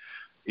society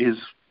is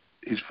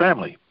his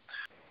family.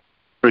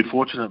 Very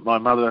fortunate my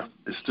mother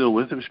is still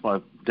with us.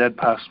 My dad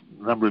passed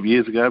a number of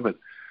years ago, but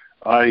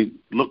I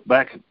look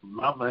back at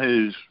Mum,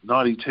 who's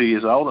 92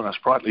 years old and a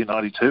sprightly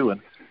 92,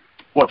 and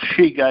what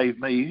she gave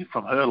me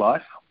from her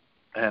life,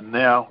 and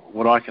now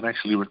what I can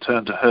actually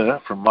return to her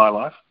from my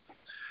life.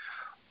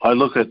 I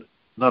look at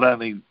not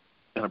only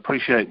and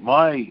appreciate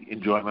my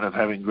enjoyment of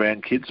having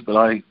grandkids, but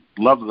I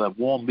love the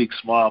warm, big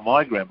smile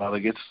my mother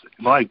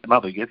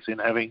gets in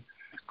having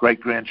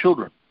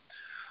great-grandchildren.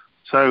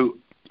 So,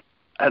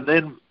 and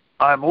then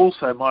I'm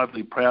also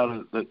mildly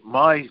proud that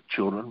my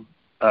children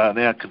are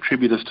now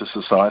contributors to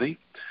society.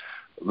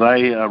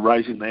 They are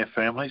raising their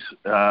families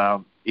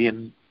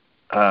in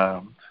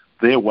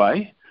their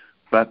way,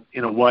 but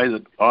in a way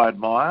that I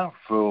admire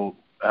for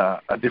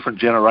a different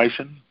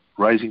generation,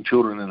 raising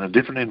children in a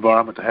different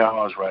environment to how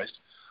I was raised.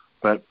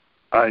 But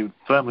I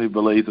firmly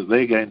believe that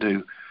they're going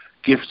to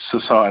gift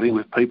society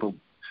with people,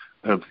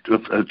 of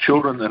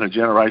children and a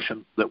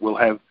generation that will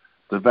have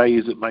the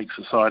values that make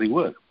society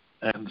work.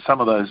 And some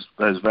of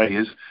those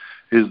values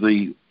is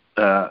the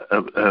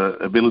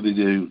ability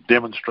to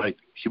demonstrate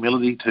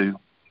humility to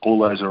all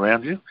those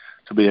around you,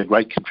 to be a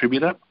great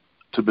contributor,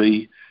 to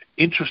be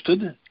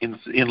interested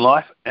in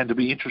life, and to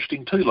be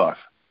interesting to life.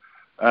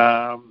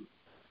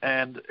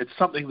 And it's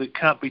something that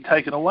can't be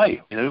taken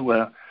away.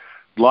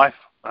 Life,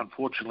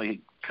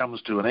 unfortunately,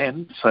 comes to an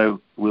end, so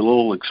we'll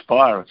all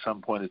expire at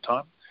some point in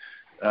time.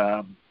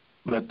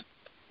 But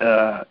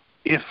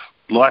if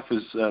life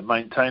is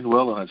maintained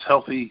well and it's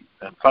healthy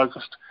and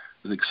focused,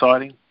 it's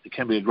exciting, it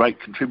can be a great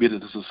contributor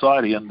to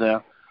society. And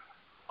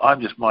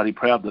I'm just mighty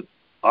proud that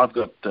I've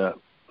got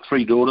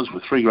 3 daughters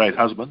with 3 great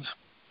husbands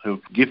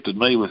who've gifted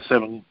me with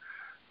 7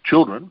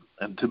 children,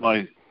 and to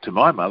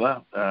my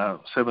mother,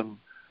 7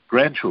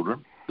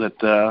 grandchildren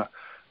that,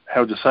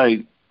 how would you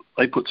say,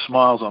 they put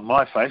smiles on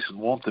my face and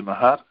warmth in my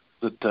heart,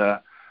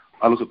 that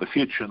I look at the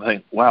future and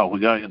think, wow, we're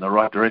going in the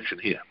right direction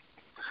here.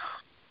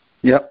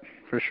 Yep,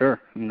 for sure.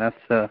 And that's,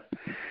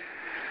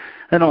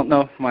 I don't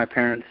know if my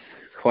parents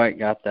quite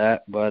got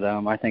that, but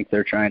I think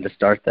they're trying to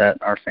start that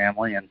in our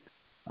family, and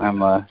I'm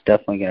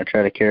definitely going to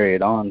try to carry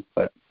it on.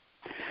 But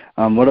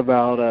what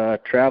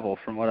about travel?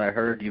 From what I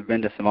heard, you've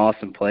been to some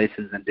awesome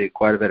places and do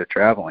quite a bit of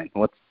traveling.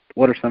 What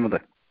are some of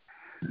the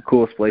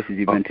coolest places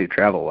you've been to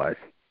travel-wise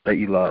that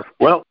you love?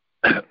 Well,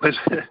 there's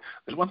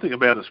one thing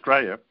about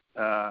Australia.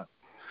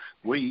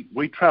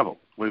 We travel.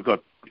 We've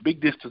got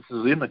big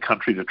distances in the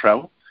country to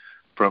travel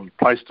from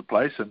place to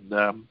place,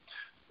 and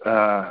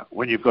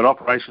when you've got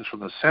operations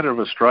from the centre of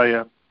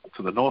Australia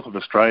to the north of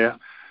Australia,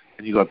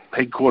 and you've got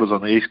headquarters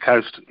on the east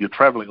coast, you're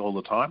travelling all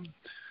the time.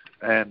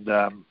 And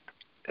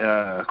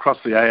across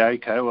the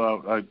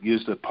AACO, I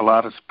used a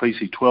Pilatus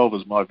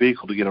PC-12 as my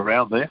vehicle to get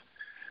around there,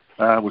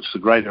 which is a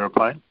great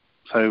aeroplane.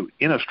 So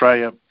in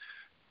Australia,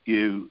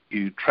 you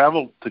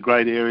travel to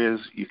great areas.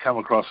 You come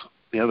across,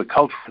 the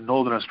culture in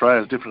Northern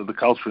Australia is different to the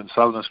culture in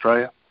Southern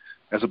Australia.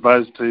 as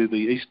opposed to the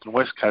East and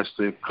West Coast.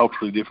 They're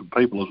culturally different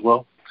people as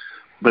well,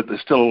 but they're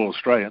still all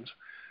Australians.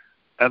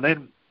 And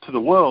then to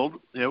the world,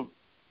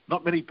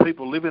 not many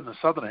people live in the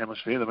Southern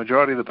Hemisphere. The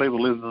majority of the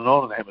people live in the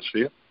Northern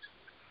Hemisphere.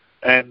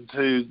 And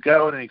to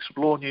go and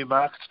explore new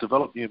markets,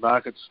 develop new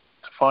markets,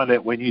 to find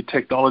out where new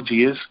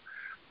technology is,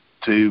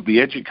 to be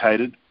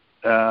educated,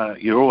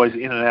 you're always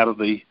in and out of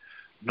the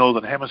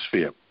Northern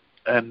Hemisphere.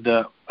 And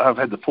I've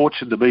had the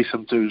fortune to be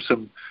to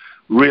some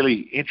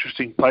really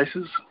interesting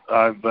places.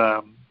 I've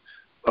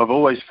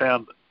always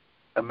found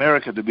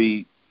America to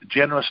be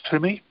generous to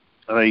me.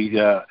 They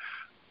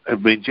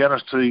have been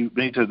generous to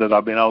me that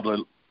I've been able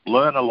to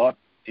learn a lot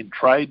in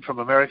trade from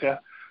America,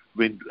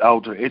 been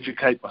able to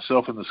educate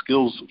myself in the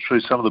skills through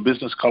some of the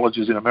business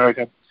colleges in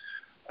America.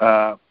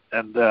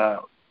 And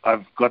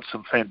I've got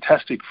some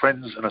fantastic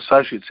friends and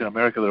associates in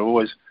America that have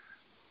always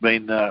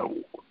been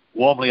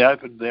warmly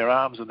opened their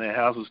arms and their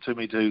houses to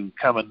me to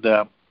come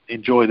and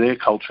enjoy their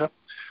culture.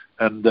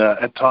 And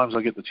at times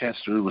I get the chance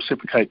to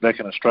reciprocate back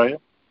in Australia.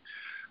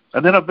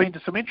 And then I've been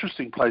to some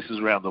interesting places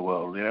around the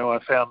world. I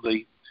found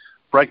the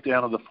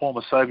breakdown of the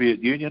former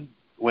Soviet Union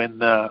when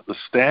the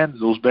Stan,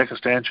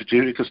 Uzbekistan,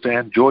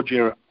 Tajikistan,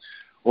 Georgia,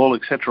 all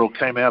etc.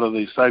 came out of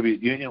the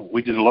Soviet Union.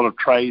 We did a lot of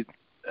trade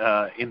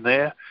in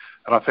there.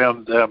 And I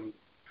found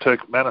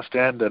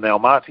Turkmenistan and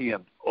Almaty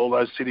and all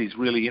those cities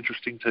really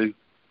interesting to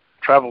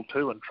travel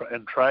to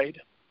and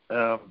trade.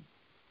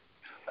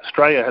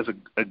 Australia has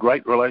a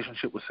great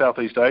relationship with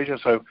Southeast Asia,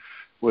 so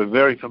we're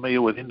very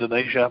familiar with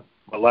Indonesia,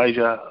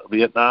 Malaysia,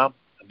 Vietnam,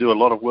 and do a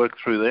lot of work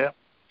through there.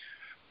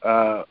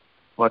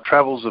 My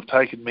travels have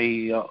taken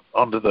me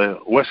onto the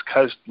West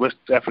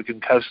African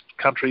coast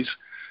countries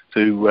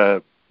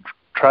to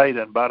trade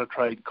and barter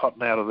trade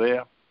cotton out of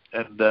there,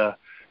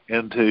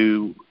 and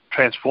to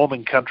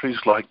transforming countries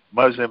like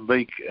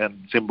Mozambique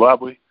and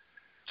Zimbabwe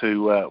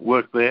to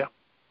work there.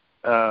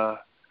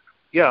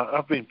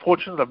 I've been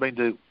fortunate. I've been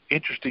to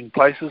interesting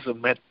places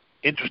and met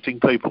interesting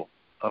people.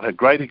 I've had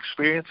great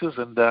experiences,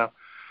 and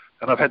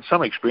I've had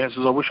some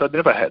experiences I wish I'd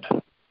never had.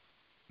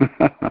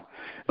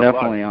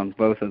 Definitely on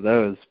both of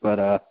those.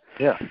 But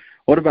yeah.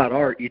 What about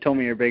art? You told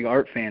me you're a big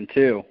art fan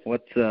too.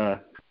 What's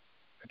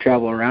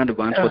travel around a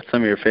bunch? What's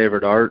some of your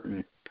favorite art,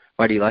 and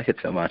why do you like it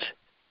so much?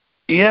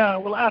 Yeah,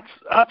 well,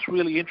 art's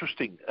really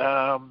interesting.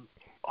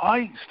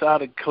 I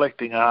started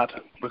collecting art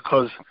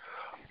because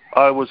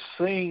I was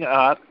seeing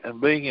art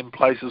and being in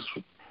places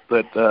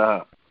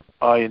that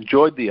I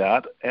enjoyed the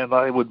art, and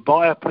I would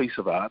buy a piece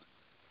of art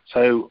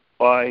so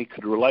I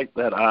could relate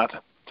that art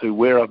to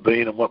where I've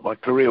been and what my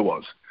career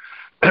was.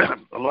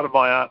 A lot of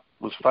my art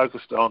was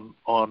focused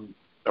on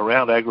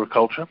around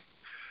agriculture,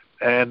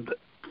 and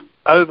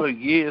over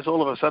years,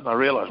 all of a sudden I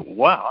realised,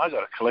 wow, I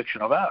got a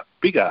collection of art,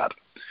 big art.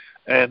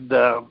 And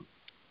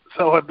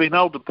so I've been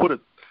able to put it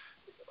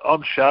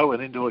on show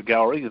and into a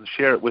gallery and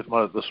share it with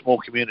the small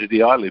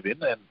community I live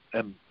in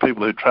and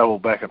people who travel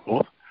back and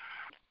forth.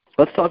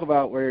 Let's talk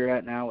about where you're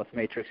at now with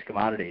Matrix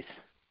Commodities.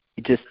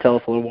 You just tell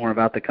us a little more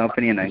about the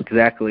company and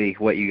exactly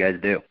what you guys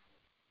do.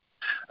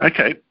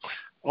 Okay.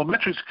 Well,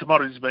 Matrix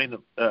Commodities has been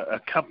a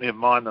company of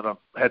mine that I've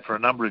had for a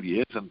number of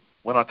years, and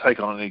when I take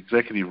on an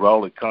executive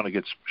role, it kind of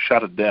gets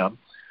shuttered down.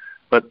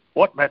 But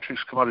what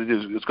Matrix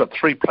Commodities is, it's got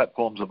three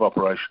platforms of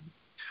operation.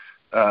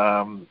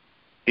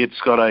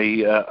 It's got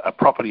a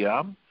property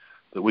arm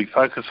that we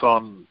focus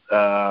on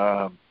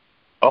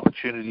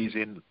opportunities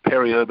in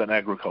peri-urban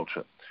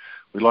agriculture.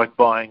 We like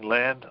buying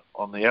land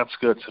on the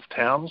outskirts of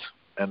towns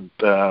and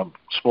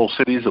small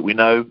cities that we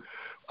know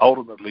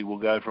ultimately will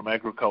go from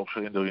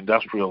agriculture into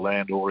industrial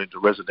land or into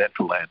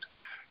residential land.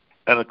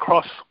 And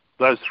across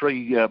those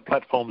three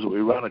platforms that we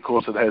run, of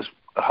course, it has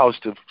a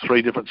host of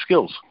three different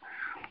skills.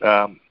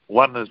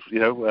 One is,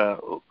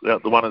 the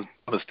one is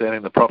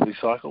understanding the property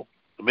cycle.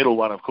 The middle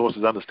one, of course,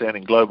 is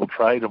understanding global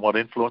trade and what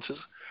influences.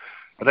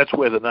 And that's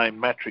where the name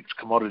Matrix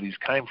Commodities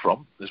came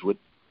from, is we're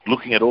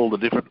looking at all the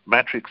different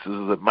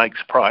matrices that makes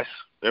price,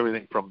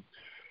 everything from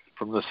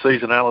the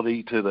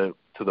seasonality to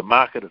the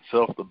market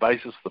itself, the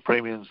basis, the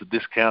premiums, the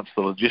discounts,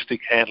 the logistic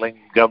handling,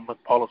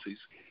 government policies.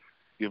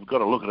 You've got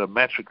to look at a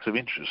matrix of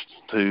interest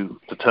to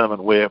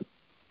determine where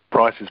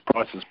price is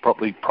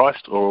properly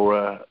priced,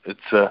 or it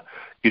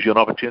gives you an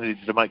opportunity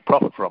to make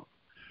profit from.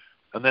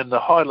 And then the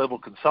high-level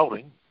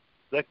consulting,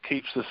 that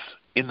keeps us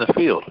in the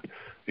field.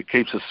 It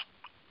keeps us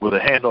with a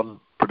hand on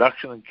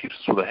production and keeps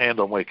us with a hand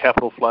on where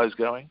capital flow is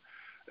going,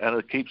 and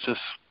it keeps us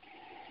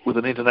with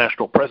an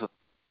international presence.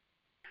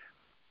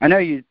 I know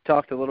you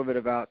talked a little bit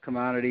about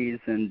commodities,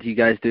 and you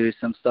guys do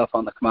some stuff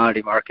on the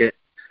commodity market.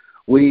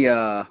 We,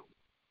 as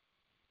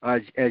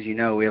you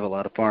know, we have a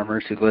lot of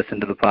farmers who listen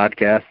to the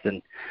podcast,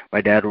 and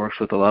my dad works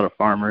with a lot of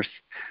farmers.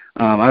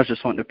 I was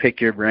just wanting to pick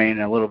your brain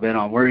a little bit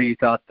on where you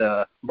thought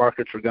the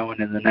markets were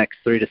going in the next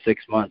 3 to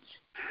 6 months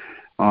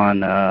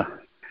on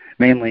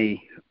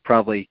mainly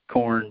probably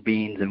corn,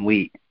 beans, and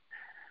wheat.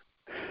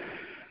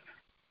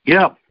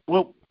 Yeah,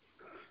 well,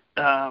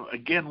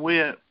 again,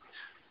 we're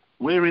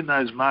in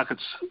those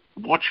markets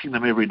watching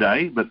them every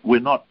day, but we're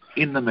not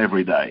in them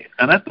every day.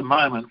 And at the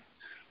moment,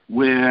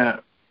 we're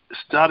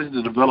starting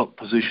to develop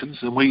positions,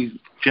 and we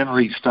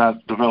generally start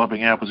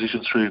developing our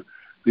positions through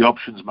the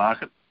options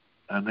market.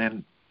 And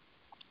then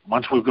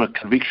once we've got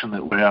conviction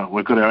that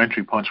we've got our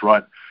entry points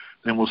right,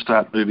 then we'll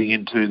start moving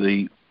into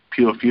the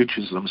pure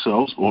futures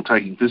themselves or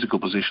taking physical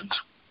positions.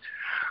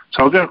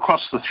 So I'll go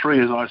across the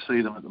three as I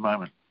see them at the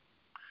moment.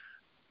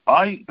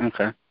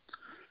 Okay.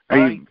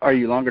 Are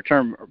you longer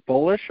term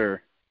bullish,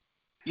 or?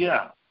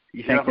 Yeah.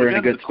 You think we're in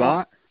a good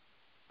spot?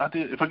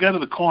 If I go to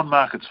the corn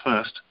markets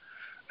first,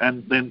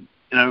 and then,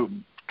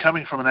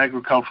 coming from an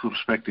agricultural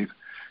perspective,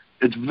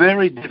 it's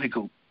very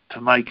difficult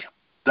to make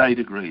day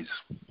degrees,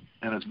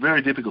 and it's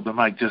very difficult to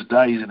make just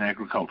days in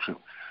agriculture.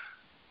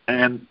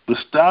 And the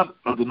start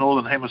of the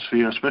Northern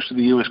Hemisphere, especially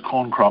the US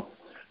corn crop,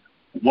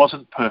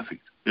 wasn't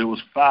perfect. It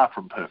was far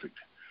from perfect.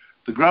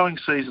 The growing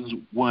seasons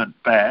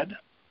weren't bad,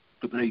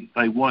 but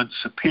they weren't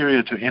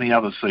superior to any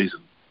other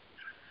season.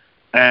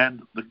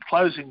 And the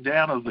closing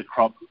down of the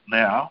crop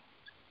now,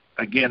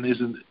 again,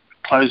 isn't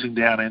closing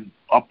down in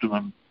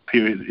optimum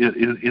period,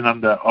 in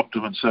under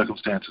optimum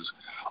circumstances.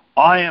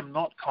 I am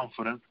not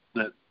confident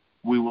that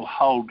we will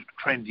hold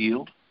trend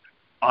yield.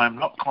 I am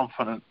not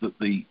confident that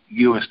the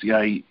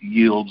USDA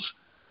yields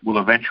will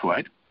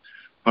eventuate,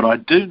 but I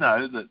do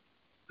know that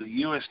the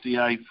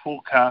USDA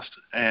forecast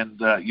and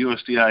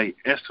USDA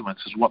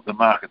estimates is what the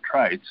market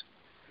trades,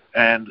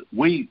 and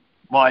we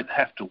might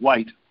have to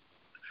wait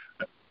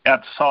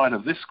outside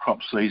of this crop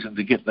season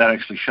to get that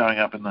actually showing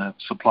up in the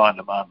supply and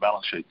demand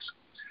balance sheets.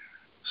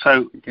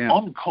 So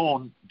on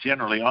corn,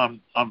 generally,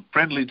 I'm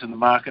friendly to the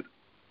market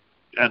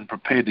and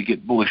prepared to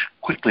get bullish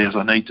quickly as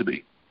I need to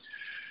be.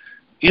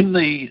 In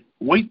the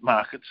wheat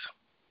markets,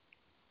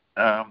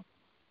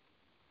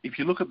 if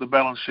you look at the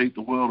balance sheet,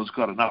 the world has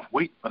got enough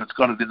wheat, but it's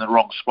got it in the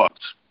wrong spots.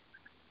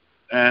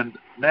 And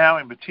now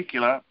in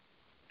particular,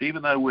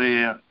 even though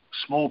we're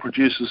small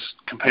producers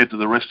compared to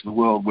the rest of the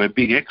world, we're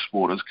big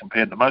exporters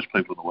compared to most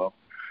people in the world,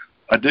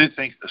 I do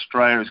think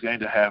Australia is going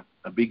to have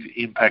a big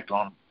impact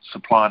on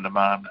supply and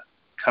demand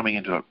coming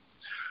into it.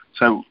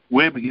 So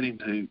we're beginning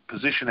to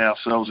position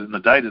ourselves in the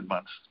dated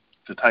months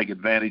to take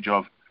advantage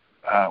of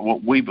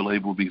what we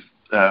believe will be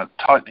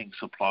tightening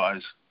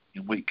supplies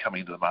in wheat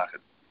coming into the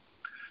market.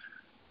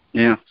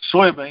 Yeah.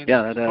 Soybeans.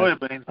 Yeah,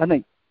 soybeans. I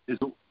think is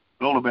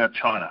all about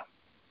China.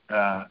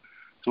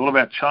 It's all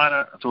about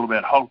China. It's all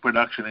about hog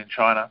production in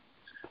China,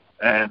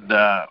 and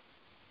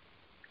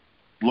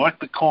like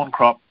the corn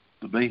crop,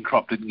 the bean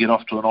crop didn't get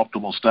off to an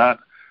optimal start.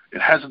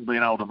 It hasn't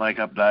been able to make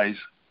up days,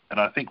 and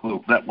I think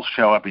that will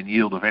show up in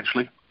yield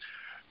eventually.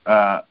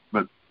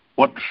 But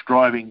what's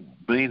driving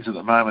beans at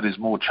the moment is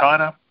more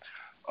China.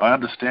 I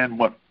understand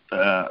what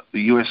the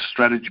US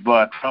strategy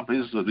by Trump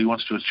is that he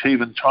wants to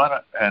achieve in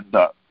China, and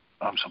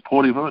I'm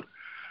supportive of it.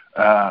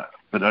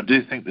 But I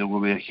do think there will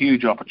be a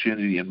huge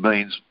opportunity in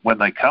beans when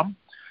they come,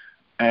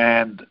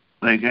 and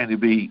they're going to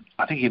be,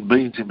 I think in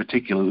beans in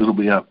particular, it'll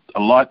be a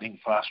lightning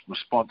fast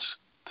response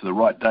to the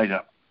right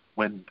data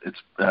when it's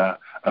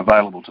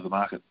available to the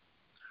market.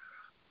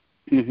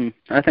 Mm-hmm.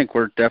 I think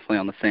we're definitely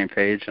on the same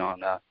page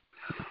on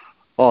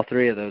all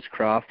three of those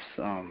crops.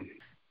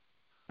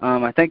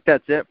 I think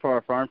that's it for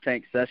our Farm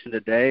Tank session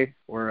today.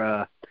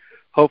 We're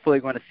hopefully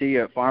going to see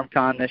you at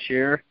FarmCon this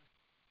year.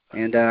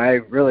 And I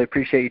really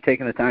appreciate you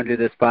taking the time to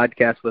do this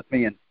podcast with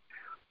me, and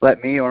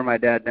let me or my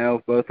dad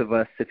know, both of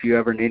us, if you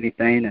ever need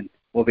anything, and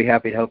we'll be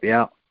happy to help you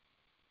out.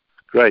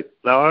 Great.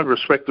 Now, I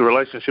respect the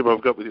relationship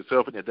I've got with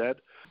yourself and your dad.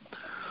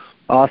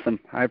 Awesome.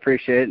 I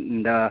appreciate it,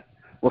 and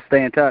we'll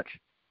stay in touch.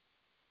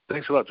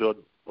 Thanks a lot,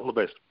 Jordan. All the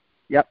best.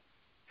 Yep.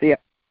 See ya.